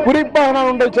 குறிப்பாக நான்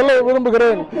ஒன்றை சொல்ல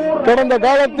விரும்புகிறேன். கடந்த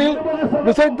காலத்தில்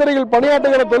விசைத்தறிகள்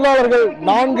பணியாற்றுகிற தொழிலாளர்கள்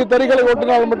 4 தறிகளை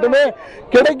ஓட்டினால் மட்டுமே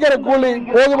கிடைக்கிற கூலி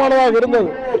போதுமானதாக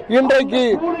இருந்தது. இன்றைக்கு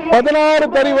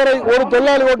 16 தறி வரை ஒரு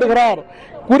தொழிலாளி ஓட்டுகிறார்.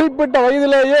 குறிப்பிட்ட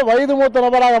வயதிலேயே வயது மூத்த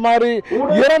நபராக மாறி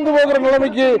இறந்து போகிற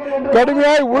நிலைமைக்கு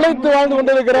கடுமையாய் உழைத்து வாழ்ந்து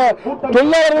கொண்டிருக்கிற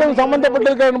தொழிலாளர்களும்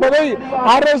சம்பந்தப்பட்டிருக்கிறார் என்பதை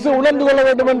அரசு உணர்ந்து கொள்ள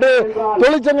வேண்டும் என்று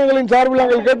தொழிற்சங்கங்களின் சார்பில்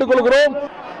நாங்கள் கேட்டுக்கொள்கிறோம்.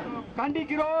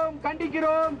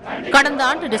 கடந்த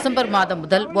ஆண்டு டிசம்பர் மாதம்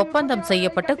முதல் ஒப்பந்தம்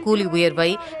செய்யப்பட்ட கூலி உயர்வை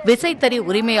விசைத்தறி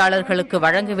உரிமையாளர்களுக்கு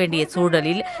வழங்க வேண்டிய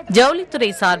சூழலில் ஜவுளித்துறை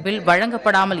சார்பில்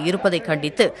வழங்கப்படாமல் இருப்பதை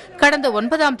கண்டித்து கடந்த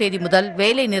 9ஆம் தேதி முதல்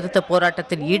வேலை நிறுத்த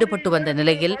போராட்டத்தில் ஈடுபட்டு வந்த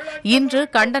நிலையில் இன்று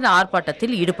கண்டன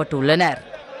ஆர்ப்பாட்டத்தில் ஈடுபட்டுள்ளனர்.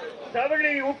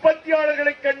 ஜவுளி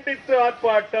உற்பத்தியாளர்களை கண்டித்து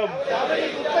ஆர்ப்பாட்டம்.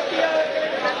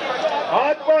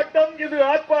 இது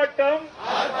ஆர்ப்பாட்டம்.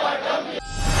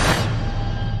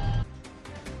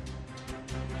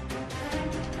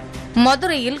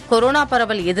 மதுரையில் கொரோனா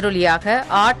பரவல் எதிரொலியாக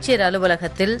ஆட்சியர்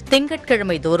அலுவலகத்தில்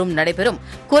திங்கட்கிழமை தோறும் நடைபெறும்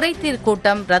குறைதீர்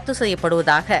கூட்டம் ரத்து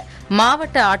செய்யப்படுவதாக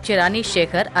மாவட்ட ஆட்சியர் அனீஷ்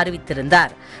சேகர்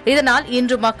அறிவித்திருந்தார். இதனால்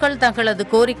இன்று மக்கள் தங்களது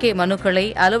கோரிக்கை மனுக்களை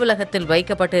அலுவலகத்தில்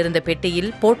வைக்கப்பட்டிருந்த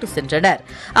பெட்டியில் போட்டு சென்றனர்.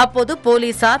 அப்போது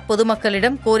போலீசார்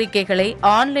பொதுமக்களிடம் கோரிக்கைகளை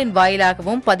ஆன்லைன்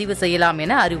வாயிலாகவும் பதிவு செய்யலாம்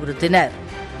என அறிவுறுத்தினர்.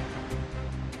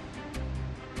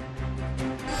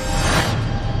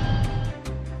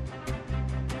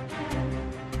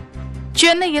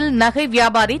 சென்னையில் நகை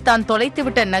வியாபாரி தான்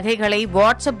தொலைத்துவிட்ட நகைகளை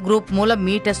வாட்ஸ்அப் குரூப் மூலம்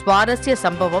மீட்ட சுவாரஸ்ய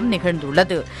சம்பவம்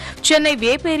நிகழ்ந்துள்ளது. சென்னை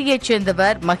வேப்பேரியைச்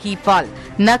சேர்ந்தவர் மஹிபால்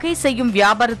நகை செய்யும்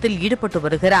வியாபாரத்தில் ஈடுபட்டு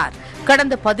வருகிறார்.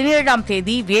 கடந்த 17ஆம்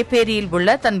தேதி வேப்பேரியில்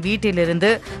உள்ள தன் வீட்டிலிருந்து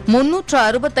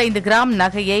 365 கிராம்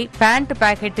நகையை பேண்ட்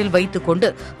பாக்கெட்டில் வைத்துக் கொண்டு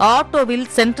ஆட்டோவில்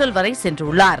சென்ட்ரல் வரை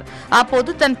சென்றுள்ளார். அப்போது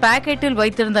தன் பாக்கெட்டில்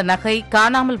வைத்திருந்த நகை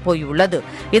காணாமல் போயுள்ளது.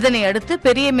 இதனையடுத்து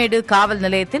பெரியமேடு காவல்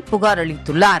நிலையத்தில் புகார்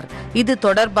அளித்துள்ளார். இது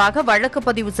தொடர்பாக வழக்கு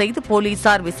பதிவு செய்து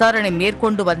போலீசார் விசாரணை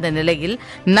மேற்கொண்டு வந்த நிலையில்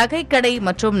நகைக்கடை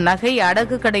மற்றும் நகை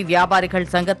அடகு கடை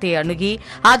வியாபாரிகள் சங்கத்தை அணுகி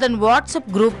அதன்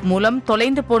வாட்ஸ்அப் குரூப் மூலம்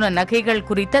தொலைந்து போன நகைகள்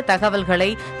குறித்த தகவல்களை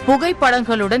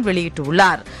புகைப்படங்களுடன்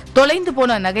வெளியிட்டுள்ளார். தொலைந்து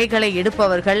போன நகைகளை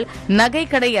எடுப்பவர்கள்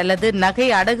நகைக்கடை அல்லது நகை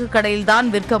அடகு கடையில்தான்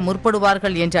விற்க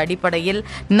முற்படுவார்கள் என்ற அடிப்படையில்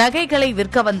நகைகளை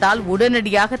விற்க வந்தால்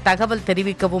உடனடியாக தகவல்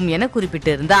தெரிவிக்கவும் என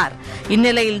குறிப்பிட்டிருந்தார்.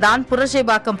 இந்நிலையில்தான்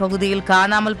புரசைபாக்கம் பகுதியில்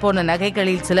காணாமல் போன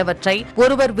நகைகளில் சிலவற்றை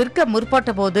ஒருவர் விற்க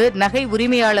முற்பட்டபோது நகை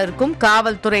உரிமையாளருக்கும்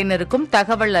காவல்துறையினருக்கும்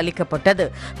தகவல் அளிக்கப்பட்டது.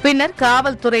 பின்னர்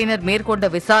காவல்துறையினர் மேற்கொண்ட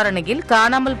விசாரணையில்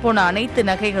காணாமல் போன அனைத்து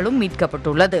நகைகளும்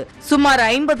மீட்கப்பட்டுள்ளது. சுமார்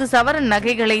 50 சவரன்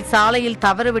நகைகளை சாலையில்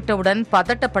தவறவிட்டவுடன்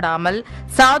பதட்டப்படாமல்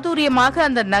சாதுரியமாக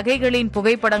அந்த நகைகளின்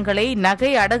புகைப்படங்களை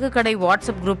நகை அடகு கடை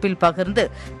வாட்ஸ்அப் குரூப்பில் பகிர்ந்து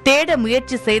தேட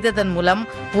முயற்சி செய்ததன் மூலம்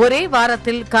ஒரே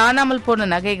வாரத்தில் காணாமல் போன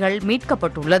நகைகள்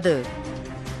மீட்கப்பட்டுள்ளது.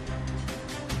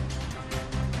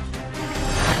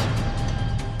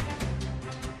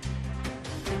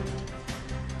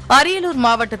 அரியலூர்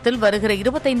மாவட்டத்தில் வருகிற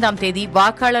 25ஆம் தேதி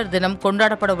வாக்காளர் தினம்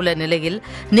கொண்டாடப்பட உள்ள நிலையில்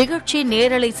நிகழ்ச்சி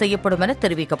நேரலை செய்யப்படும் என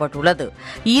தெரிவிக்கப்பட்டுள்ளது.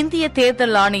 இந்திய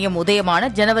தேர்தல் ஆணையம் உதயமான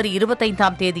ஜனவரி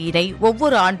 25ஆம் தேதியினை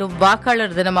ஒவ்வொரு ஆண்டும்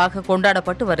வாக்காளர் தினமாக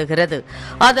கொண்டாடப்பட்டு வருகிறது.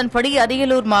 அதன்படி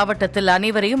அரியலூர் மாவட்டத்தில்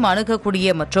அனைவரையும்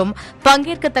அணுகக்கூடிய மற்றும்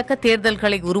பங்கேற்கத்தக்க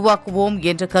தேர்தல்களை உருவாக்குவோம்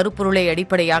என்ற கருப்பொருளை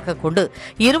அடிப்படையாக கொண்டு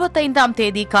 25ஆம்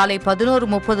தேதி காலை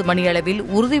 11:30 மணியளவில்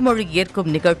உறுதிமொழி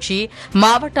ஏற்கும் நிகழ்ச்சி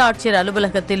மாவட்ட ஆட்சியர்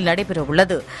அலுவலகத்தில்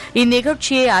நடைபெறவுள்ளது.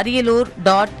 இந்நிகழ்ச்சியை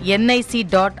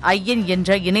ariyalur.nic.in என்ற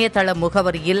இணையதள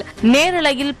முகவரியில்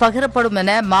நேரலையில் பகிரப்படும்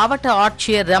என மாவட்ட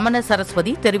ஆட்சியர் ரமண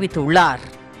சரஸ்வதி தெரிவித்துள்ளார்.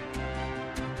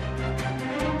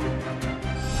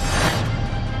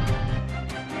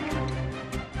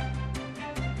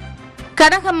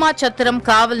 கனகம்மா சத்திரம்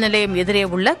காவல் நிலையம் எதிரே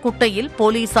உள்ள குட்டையில்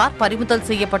போலீசார் பறிமுதல்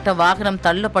செய்யப்பட்ட வாகனம்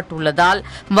தள்ளப்பட்டுள்ளதால்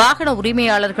வாகன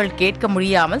உரிமையாளர்கள் கேட்க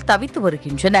முடியாமல் தவித்து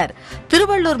வருகின்றனர்.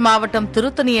 திருவள்ளூர் மாவட்டம்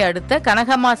திருத்தணியை அடுத்த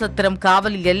கனகம்மா சத்திரம்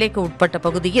காவல் எல்லைக்கு உட்பட்ட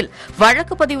பகுதியில்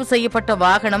வழக்கு பதிவு செய்யப்பட்ட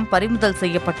வாகனம் பறிமுதல்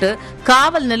செய்யப்பட்டு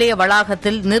காவல் நிலைய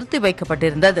வளாகத்தில் நிறுத்தி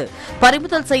வைக்கப்பட்டிருந்தது.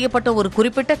 பறிமுதல் செய்யப்பட்ட ஒரு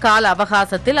குறிப்பிட்ட கால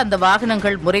அவகாசத்தில் அந்த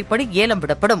வாகனங்கள் முறைப்படி ஏலம்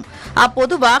விடப்படும்.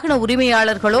 அப்போது வாகன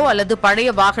உரிமையாளர்களோ அல்லது பழைய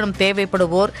வாகனம்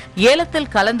தேவைப்படுவோர் ஏலத்தில்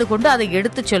கலந்து கொண்டு அதை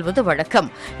எடுத்துச் செல்வது வழக்கம்.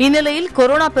 இந்நிலையில்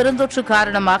கொரோனா பெருந்தொற்று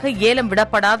காரணமாக ஏலம்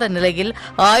விடப்படாத நிலையில்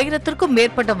 1000க்கும்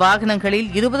மேற்பட்ட வாகனங்களில்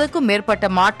 20க்கும்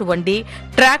மேற்பட்ட மாட்டு வண்டி,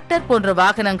 டிராக்டர் போன்ற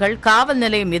வாகனங்கள் காவல்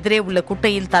நிலையம் எதிரே உள்ள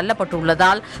குட்டையில்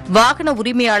தள்ளப்பட்டுள்ளதால் வாகன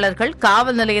உரிமையாளர்கள்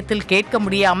காவல் நிலையத்தில் கேட்க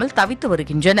முடியாமல் தவித்து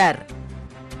வருகின்றனர்.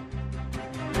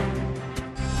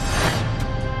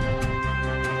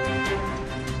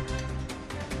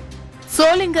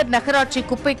 சோளிங்கர் நகராட்சி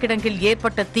குப்பை கிடங்கில்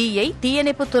ஏற்பட்ட தீயை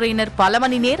தீயணைப்புத் துறையினர் பல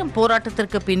மணி நேரம்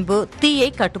போராட்டத்திற்கு பின்பு தீயை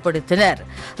கட்டுப்படுத்தினர்.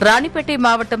 ராணிப்பேட்டை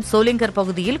மாவட்டம் சோளிங்கர்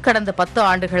பகுதியில் கடந்த 10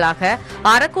 ஆண்டுகளாக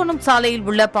அரக்கோணம் சாலையில்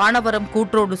உள்ள பானவரம்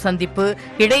கூட்ரோடு சந்திப்பு,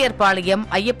 இடையர்பாளையம்,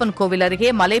 ஐயப்பன் கோவில் அருகே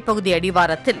மலைப்பகுதி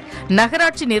அடிவாரத்தில்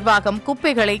நகராட்சி நிர்வாகம்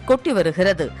குப்பைகளை கொட்டி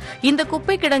வருகிறது. இந்த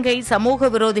குப்பை கிடங்கை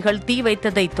சமூக விரோதிகள் தீ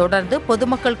வைத்ததை தொடர்ந்து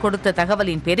பொதுமக்கள் கொடுத்த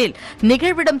தகவலின் பேரில்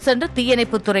நிகழ்விடம் சென்ற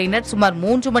தீயணைப்புத் துறையினர் சுமார்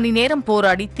 3 மணி நேரம்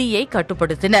போராடி தீயை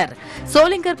கட்டுப்படுத்தினர்.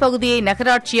 சோளிங்கர் பகுதியை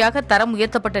நகராட்சியாக தரம்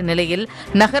உயர்த்தப்பட்ட நிலையில்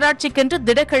நகராட்சிக்கென்று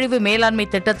திடக்கழிவு மேலாண்மை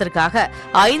திட்டத்திற்காக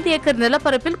 5 ஏக்கர்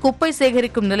நிலப்பரப்பில் குப்பை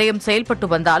சேகரிக்கும் நிலையம் செயல்பட்டு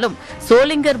வந்தாலும்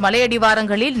சோளிங்கர்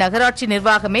மலையடிவாரங்களில் நகராட்சி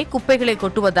நிர்வாகமே குப்பைகளை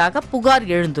கொட்டுவதாக புகார்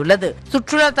எழுந்துள்ளது.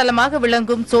 சுற்றுலா தலமாக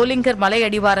விளங்கும் சோளிங்கர்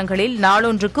மலையடிவாரங்களில்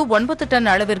நாளொன்றுக்கு 9 டன்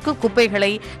அளவிற்கு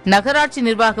குப்பைகளை நகராட்சி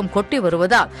நிர்வாகம் கொட்டி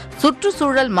வருவதால்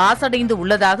சுற்றுச்சூழல் மாசடைந்து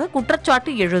உள்ளதாக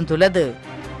குற்றச்சாட்டு எழுந்துள்ளது.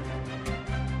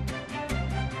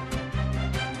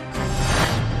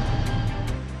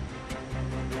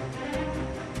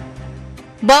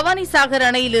 பவானிசாகர்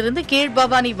அணையிலிருந்து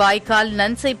கீழ்பவானி வாய்க்கால்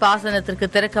நன்சை பாசனத்திற்கு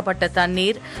திறக்கப்பட்ட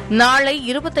தண்ணீர் நாளை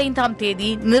 25ஆம் தேதி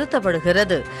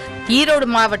நிறுத்தப்படுகிறது. ஈரோடு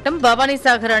மாவட்டம்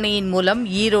பவானிசாகர் அணையின் மூலம்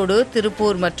ஈரோடு,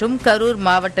 திருப்பூர் மற்றும் கரூர்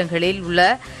மாவட்டங்களில் உள்ள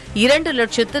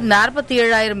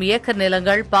 2,47,000 ஏக்கர்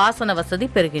நிலங்கள் பாசன வசதி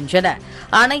பெறுகின்றன.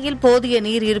 அணையில் போதிய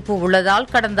நீர் இருப்பு உள்ளதால்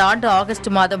கடந்த ஆண்டு ஆகஸ்ட்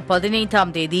மாதம்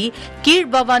 15ஆம் தேதி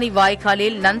கீழ்பவானி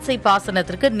வாய்க்காலில் நன்சை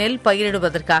பாசனத்திற்கு நெல்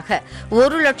பயிரிடுவதற்காக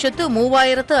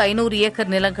 1,03,500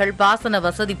 ஏக்கர் நிலங்கள் பாசன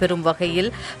வசதி பெறும்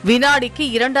வகையில் வினாடிக்கு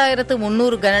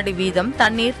 2,300 கனஅடி வீதம்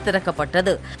தண்ணீர்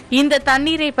திறக்கப்பட்டது. இந்த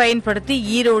தண்ணீரை பயன்படுத்தி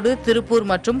ஈரோடு, திருப்பூர்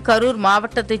மற்றும் கரூர்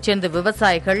மாவட்டத்தைச் சேர்ந்த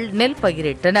விவசாயிகள் நெல்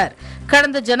பயிரிட்டனர்.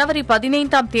 கடந்த ஜனவரி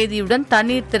 15ஆம் தேதியுடன்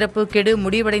தண்ணீர் திறப்பு கெடு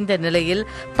முடிவடைந்த நிலையில்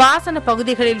பாசன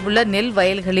பகுதிகளில் உள்ள நெல்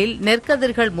வயல்களில்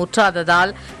நெற்கதிர்கள்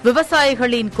முற்றாததால்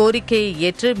விவசாயிகளின் கோரிக்கையை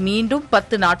ஏற்று மீண்டும்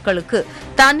 10 நாட்களுக்கு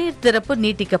தண்ணீர் திறப்பு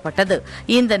நீட்டிக்கப்பட்டது.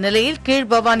 இந்த நிலையில்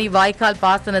கீழ்பவானி வாய்க்கால்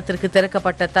பாசனத்திற்கு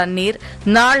திறக்கப்பட்ட தண்ணீர்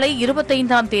நாளை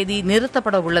 25ஆம் தேதி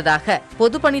நிறுத்தப்பட உள்ளதாக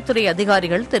பொதுப்பணித்துறை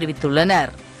அதிகாரிகள்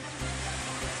தெரிவித்துள்ளனர்.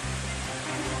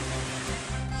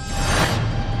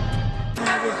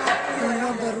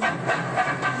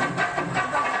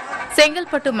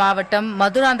 செங்கல்பட்டு மாவட்டம்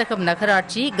மதுராந்தகம்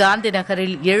நகராட்சி காந்தி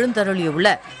நகரில் எழுந்தருளியுள்ள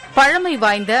பழமை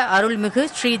வாய்ந்த அருள்மிகு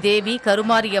ஸ்ரீதேவி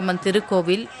கருமாரியம்மன்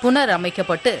திருக்கோவில்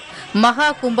புனரமைக்கப்பட்டு மகா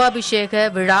கும்பாபிஷேக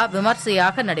விழா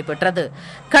விமர்சையாக நடைபெற்றது.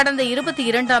 கடந்த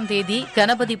 22ஆம் தேதி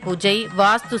கணபதி பூஜை,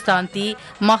 வாஸ்து சாந்தி,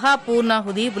 மகா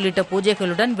பூர்ணாகுதி உள்ளிட்ட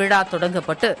பூஜைகளுடன் விழா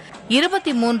தொடங்கப்பட்டு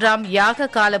 23ஆம் யாக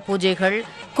கால பூஜைகள்,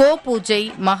 கோ பூஜை,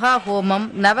 மகா ஹோமம்,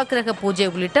 நவக்கிரக பூஜை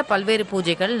உள்ளிட்ட பல்வேறு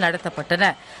பூஜைகள்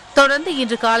நடத்தப்பட்டன. தொடர்ந்து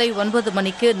இன்று காலை 9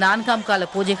 மணிக்கு 4ஆம் கால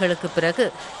பூஜைகளுக்கு பிறகு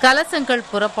கலசங்கள்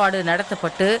புறப்பாடு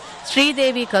நடத்தப்பட்டு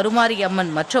ஸ்ரீதேவி கருமாரி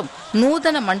அம்மன் மற்றும்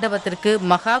நூதன மண்டபத்திற்கு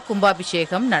மகா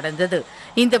கும்பாபிஷேகம் நடந்தது.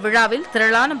 இந்த விழாவில்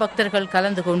திரளான பக்தர்கள்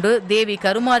கலந்து கொண்டு தேவி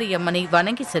கருமாரி அம்மனை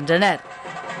வணங்கி சென்றனர்.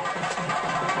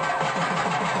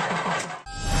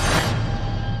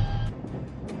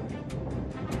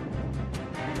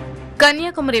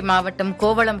 கன்னியாகுமரி மாவட்டம்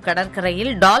கோவளம்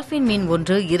கடற்கரையில் டால்பின் மீன்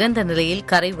ஒன்று இறந்த நிலையில்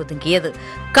கரை ஒதுங்கியது.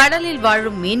 கடலில்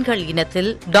வாழும் மீன்கள்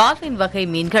இனத்தில் டால்பின் வகை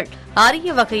மீன்கள்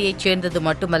அரிய வகையைச் சேர்ந்தது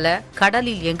மட்டுமல்ல,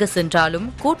 கடலில் எங்கு சென்றாலும்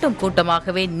கூட்டம்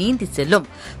கூட்டமாகவே நீந்தி செல்லும்.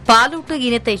 பாலூட்டு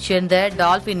இனத்தைச் சேர்ந்த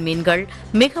டால்பின் மீன்கள்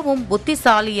மிகவும்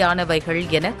புத்திசாலியானவைகள்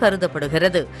என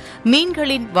கருதப்படுகிறது.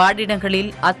 மீன்களின்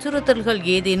வாழிடங்களில் அச்சுறுத்தல்கள்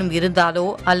ஏதேனும் இருந்தாலோ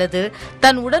அல்லது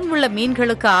தன் உடன் உள்ள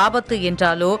மீன்களுக்கு ஆபத்து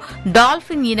என்றாலோ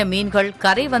டால்பின் இன மீன்கள்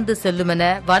கரை வந்து செல்லும் என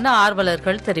வன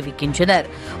ஆர்வலர்கள் தெரிவிக்கின்றனர்.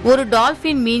 ஒரு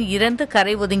டால்பின் மீன் இறந்து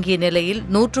கரை ஒதுங்கிய நிலையில்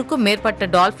 100க்கும்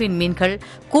மேற்பட்ட டால்பின் மீன்கள்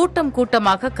கூட்டம்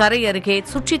கூட்டமாக கரை அருகே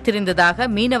சுற்றித் திரிந்ததாக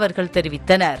மீனவர்கள்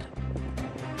தெரிவித்தனர்.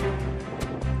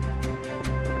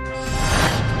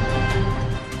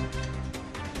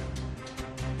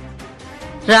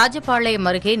 ராஜபாளையம்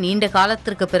அருகே நீண்ட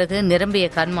காலத்திற்கு பிறகு நிரம்பிய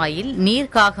கண்மாயில்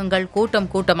நீர்க்காகங்கள் கூட்டம்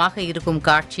கூட்டமாக இருக்கும்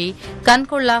காட்சி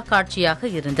கண்கொள்ளா காட்சியாக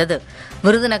இருந்தது.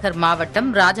 விருதுநகர் மாவட்டம்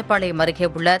ராஜபாளையம் அருகே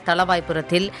உள்ள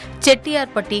தளவாய்புரத்தில்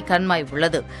செட்டியார்பட்டி கண்மாய்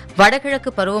உள்ளது.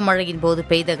 வடகிழக்கு பருவமழையின் போது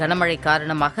பெய்த கனமழை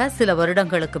காரணமாக சில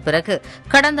வருடங்களுக்கு பிறகு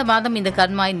கடந்த மாதம் இந்த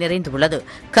கண்மாய் நிறைந்துள்ளது.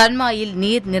 கண்மாயில்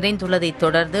நீர் நிறைந்துள்ளதைத்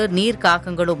தொடர்ந்து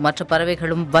நீர்க்காகங்களும் மற்ற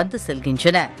பறவைகளும் வந்து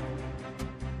செல்கின்றன.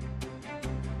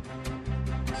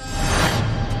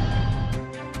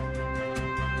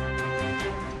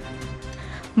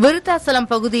 விருத்தாசலம்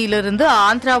பகுதியிலிருந்து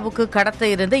ஆந்திராவுக்கு கடத்த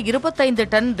இருந்த 25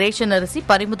 டன் ரேஷன் அரிசி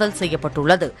பறிமுதல்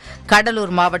செய்யப்பட்டுள்ளது.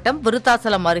 கடலூர் மாவட்டம்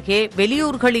விருத்தாசலம் அருகே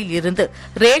வெளியூர்களில் இருந்து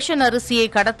ரேஷன் அரிசியை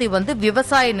கடத்தி வந்து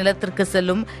விவசாய நிலத்திற்கு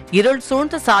செல்லும் இருள்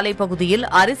சூழ்ந்த சாலை பகுதியில்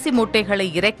அரிசி மூட்டைகளை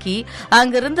இறக்கி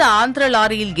அங்கிருந்து ஆந்திர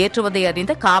லாரியில் ஏற்றுவதை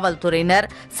அறிந்த காவல்துறையினர்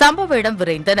சம்பவ இடம்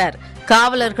விரைந்தனர்.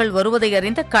 காவலர்கள் வருவதை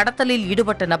அறிந்த கடத்தலில்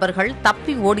ஈடுபட்ட நபர்கள்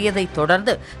தப்பி ஓடியதைத்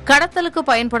தொடர்ந்து கடத்தலுக்கு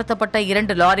பயன்படுத்தப்பட்ட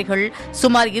 2 லாரிகள்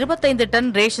சுமார் 25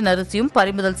 டன் ரேஷன் அரிசியும்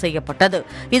பறிமுதல் செய்யப்பட்டது.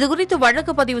 இதுகுறித்து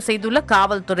வழக்கு பதிவு செய்துள்ள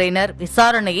காவல்துறையினர்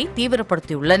விசாரணையை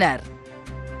தீவிரப்படுத்தியுள்ளனர்.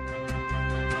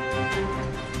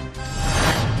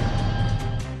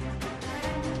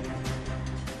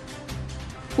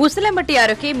 உசிலம்பட்டி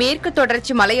அருகே மேற்கு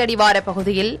தொடர்ச்சி மலையடிவார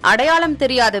பகுதியில் அடையாளம்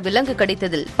தெரியாத விலங்கு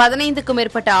கடித்ததில் 15க்கும்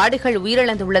மேற்பட்ட ஆடுகள்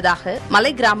உயிரிழந்துள்ளதாக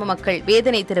மலை கிராம மக்கள்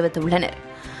வேதனை தெரிவித்துள்ளனர்.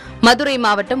 மதுரை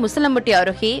மாவட்டம் உசிலம்பட்டி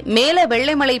அருகே மேல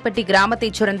வெள்ளைமலைப்பட்டி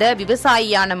கிராமத்தைச் சேர்ந்த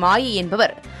விவசாயியான மாயி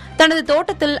என்பவர் தனது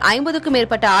தோட்டத்தில் 50க்கும்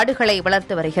மேற்பட்ட ஆடுகளை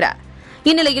வளர்த்து வருகிறார்.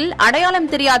 இந்நிலையில் அடையாளம்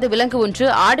தெரியாத விலங்கு ஒன்று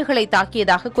ஆடுகளை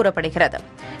தாக்கியதாக கூறப்படுகிறது.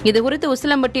 இதுகுறித்து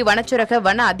உசிலம்பட்டி வனச்சுரக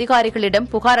வன அதிகாரிகளிடம்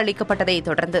புகார் அளிக்கப்பட்டதை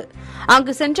தொடர்ந்து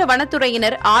அங்கு சென்ற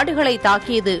வனத்துறையினர் ஆடுகளை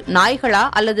தாக்கியது நாய்களா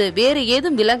அல்லது வேறு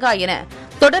ஏதும் விலங்கா என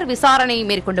தொடர் விசாரணையை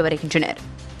மேற்கொண்டு வருகின்றனர்.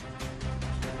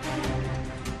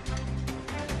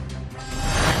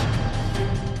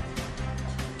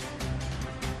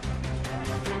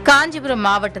 காஞ்சிபுரம்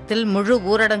மாவட்டத்தில் முழு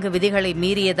ஊரடங்கு விதிகளை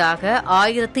மீறியதாக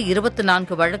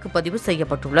 1024 வழக்கு பதிவு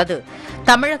செய்யப்பட்டுள்ளது.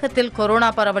 தமிழகத்தில் கொரோனா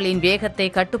பரவலின் வேகத்தை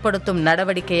கட்டுப்படுத்தும்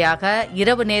நடவடிக்கையாக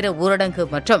இரவு நேர ஊரடங்கு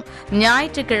மற்றும்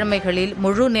ஞாயிற்றுக்கிழமைகளில்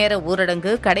முழு நேர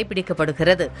ஊரடங்கு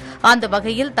கடைபிடிக்கப்படுகிறது. அந்த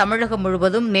வகையில் தமிழகம்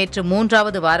முழுவதும் நேற்று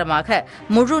 3வது வாரமாக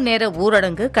முழு நேர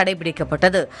ஊரடங்கு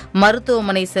கடைபிடிக்கப்பட்டது.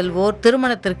 மருத்துவமனை செல்வோர்,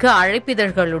 திருமணத்திற்கு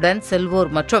அழைப்பிதழ்களுடன்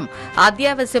செல்வோர் மற்றும்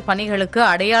அத்தியாவசிய பணிகளுக்கு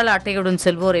அடையாள அட்டையுடன்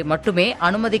செல்வோரை மட்டுமே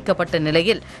அனுமதிக்கப்பட்ட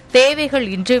நிலையில் தேவைகள்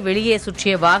இன்றி வெளியே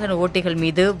சுற்றிய வாகன ஓட்டிகள்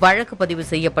மீது வழக்கு பதிவு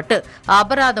செய்யப்பட்டு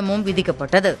அபராதமும்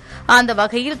விதிக்கப்பட்டது. அந்த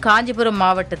வகையில் காஞ்சிபுரம்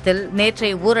மாவட்டத்தில்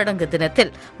நேற்றைய ஊரடங்கு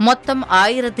தினத்தில் மொத்தம்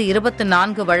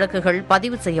 1024 வழக்குகள்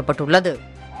பதிவு செய்யப்பட்டுள்ளது.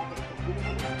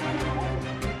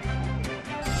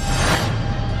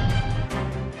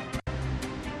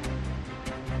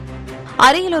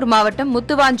 அரியலூர் மாவட்டம்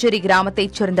முத்துவாஞ்சேரி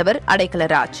கிராமத்தைச் சேர்ந்தவர்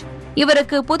அடைக்கலராஜ்.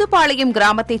 இவருக்கு புதுப்பாளையம்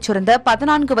கிராமத்தைச் சேர்ந்த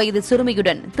 14 வயது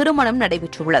சிறுமியுடன் திருமணம்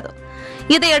நடைபெற்றுள்ளது.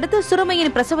 இதையடுத்து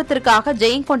சிறுமியின் பிரசவத்திற்காக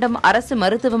ஜெயங்கொண்டம் அரசு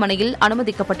மருத்துவமனையில்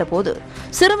அனுமதிக்கப்பட்ட போது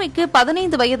சிறுமிக்கு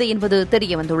 15 வயது என்பது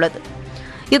தெரியவந்துள்ளது.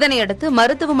 இதனையடுத்து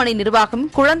மருத்துவமனை நிர்வாகம்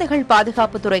குழந்தைகள்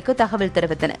பாதுகாப்புத்துறைக்கு தகவல்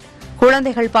தெரிவித்தனர்.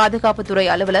 குழந்தைகள் பாதுகாப்புத்துறை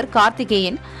அலுவலர்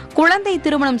கார்த்திகேயன் குழந்தை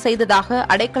திருமணம் செய்ததாக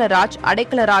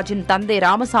அடைக்கலராஜின் தந்தை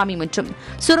ராமசாமி மற்றும்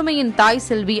சிறுமியின் தாய்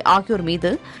செல்வி ஆகியோர்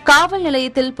மீது காவல்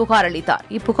நிலையத்தில் புகார் அளித்தார்.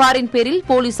 இப்புகாரின் பேரில்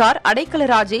போலீசார்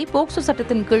அடைக்கலராஜை போக்சோ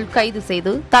சட்டத்தின் கீழ் கைது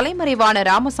செய்து தலைமறைவான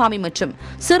ராமசாமி மற்றும்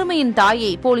சிறுமியின்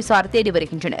தாயை போலீசார் தேடி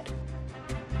வருகின்றனர்.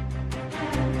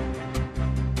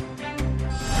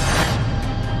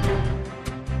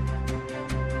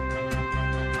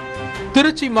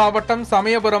 திருச்சி மாவட்டம்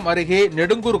சமயபுரம் அருகே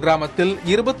நெடுங்கூர் கிராமத்தில்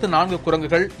 24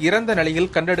 குரங்குகள் இறந்த நிலையில்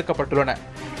கண்டெடுக்கப்பட்டுள்ளன.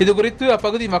 இதுகுறித்து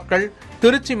அப்பகுதி மக்கள்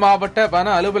திருச்சி மாவட்ட வன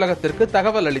அலுவலகத்திற்கு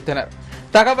தகவல் அளித்தனர்.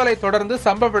 தகவலை தொடர்ந்து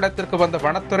சம்பவ இடத்திற்கு வந்த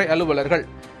வனத்துறை அலுவலர்கள்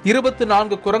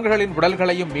 24 குரங்குகளின்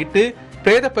உடல்களையும் மீட்டு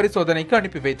பிரேத பரிசோதனைக்கு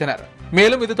அனுப்பி வைத்தனர்.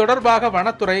 மேலும் இது தொடர்பாக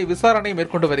வனத்துறை விசாரணை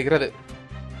மேற்கொண்டு வருகிறது.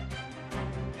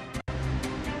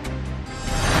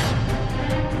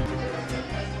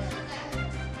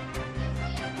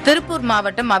 கரூர்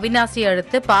மாவட்டம் அவிநாசி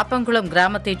அடுத்து பாப்பங்குளம்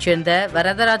கிராமத்தைச் சேர்ந்த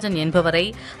வரதராஜன் என்பவரை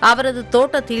அவரது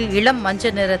தோட்டத்தில் இளம்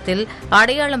மஞ்சள் நிறத்தில்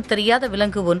அடையாளம் தெரியாத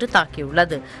விலங்கு ஒன்று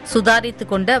தாக்கியுள்ளது.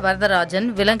 சுதாரித்துக் கொண்ட வரதராஜன்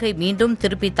விலங்கை மீண்டும்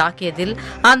திருப்பி தாக்கியதில்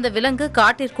அந்த விலங்கு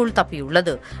காட்டிற்குள்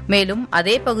தப்பியுள்ளது. மேலும்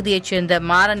அதே பகுதியைச் சேர்ந்த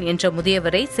மாறன் என்ற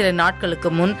முதியவரை சில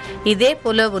நாட்களுக்கு முன்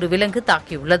இதேபோல ஒரு விலங்கு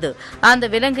தாக்கியுள்ளது. அந்த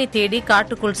விலங்கை தேடி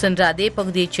காட்டுக்குள் சென்ற அதே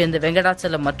பகுதியைச் சேர்ந்த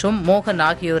வெங்கடாச்சலம் மற்றும் மோகன்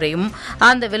ஆகியோரையும்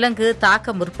அந்த விலங்கு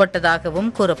தாக்க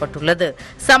முற்பட்டதாகவும் கூறப்பட்டுள்ளது.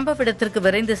 சம்பவ இடத்திற்கு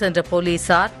விரைந்து சென்ற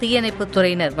போலீசார், தீயணைப்புத்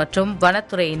துறையினர் மற்றும்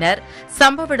வனத்துறையினர்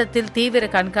சம்பவ இடத்தில் தீவிர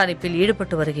கண்காணிப்பில்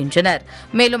ஈடுபட்டு வருகின்றனர்.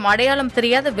 மேலும் அடையாளம்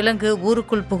தெரியாத விலங்கு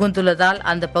ஊருக்குள் புகுந்துள்ளதால்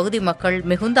அந்த பகுதி மக்கள்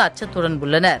மிகுந்த அச்சத்துடன்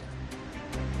உள்ளனர்.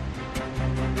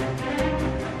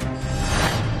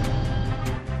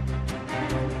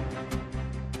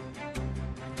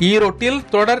 ஈரோட்டில்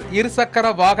தொடர் இருசக்கர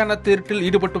வாகன திருட்டில்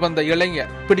ஈடுபட்டு வந்த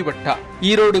இளைஞர் பிடிபட்டார்.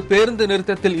 ஈரோடு பேருந்து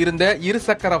நிறுத்தத்தில் இருந்த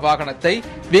இருசக்கர வாகனத்தை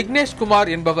விக்னேஷ்குமார்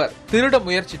என்பவர் திருட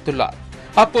முயற்சித்துள்ளார்.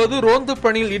 அப்போது ரோந்து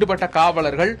பணியில் ஈடுபட்ட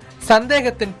காவலர்கள்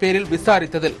சந்தேகத்தின் பேரில்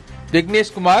விசாரித்ததில்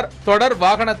விக்னேஷ்குமார் தொடர்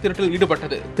வாகன திருட்டில்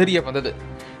ஈடுபட்டது தெரிய வந்தது.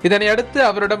 இதனையடுத்து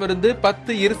அவரிடமிருந்து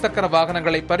 10 இருசக்கர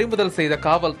வாகனங்களை பறிமுதல் செய்த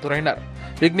காவல்துறையினர்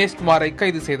விக்னேஷ்குமாரை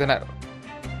கைது செய்தனர்.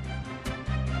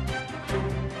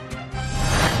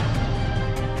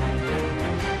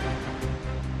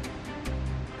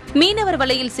 மீனவர்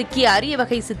வலையில் சிக்கிய அரிய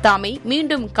வகை சித்தாமை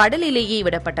மீண்டும் கடலிலேயே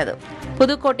விடப்பட்டது.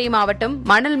 புதுக்கோட்டை மாவட்டம்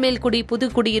மணல்மேல்குடி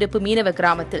புதுக்குடியிருப்பு மீனவ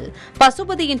கிராமத்தில்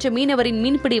பசுபதி என்ற மீனவரின்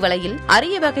மீன்பிடி வலையில்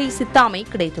அரிய வகை சித்தாமை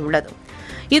கிடைத்துள்ளது.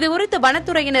 இதுகுறித்து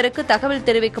வனத்துறையினருக்கு தகவல்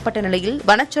தெரிவிக்கப்பட்ட நிலையில்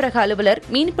வனச்சரக அலுவலர்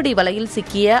மீன்பிடி வலையில்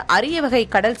சிக்கிய அரிய வகை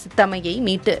கடல் சித்தாமையை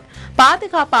மீட்டு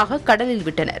பாதுகாப்பாக கடலில்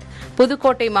விட்டனர்.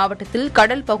 புதுக்கோட்டை மாவட்டத்தில்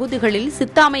கடல் பகுதிகளில்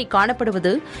சித்தாமை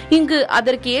காணப்படுவது இங்கு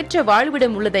அதற்கு ஏற்ற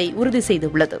வாழ்விடம் உள்ளதை உறுதி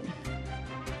செய்துள்ளது.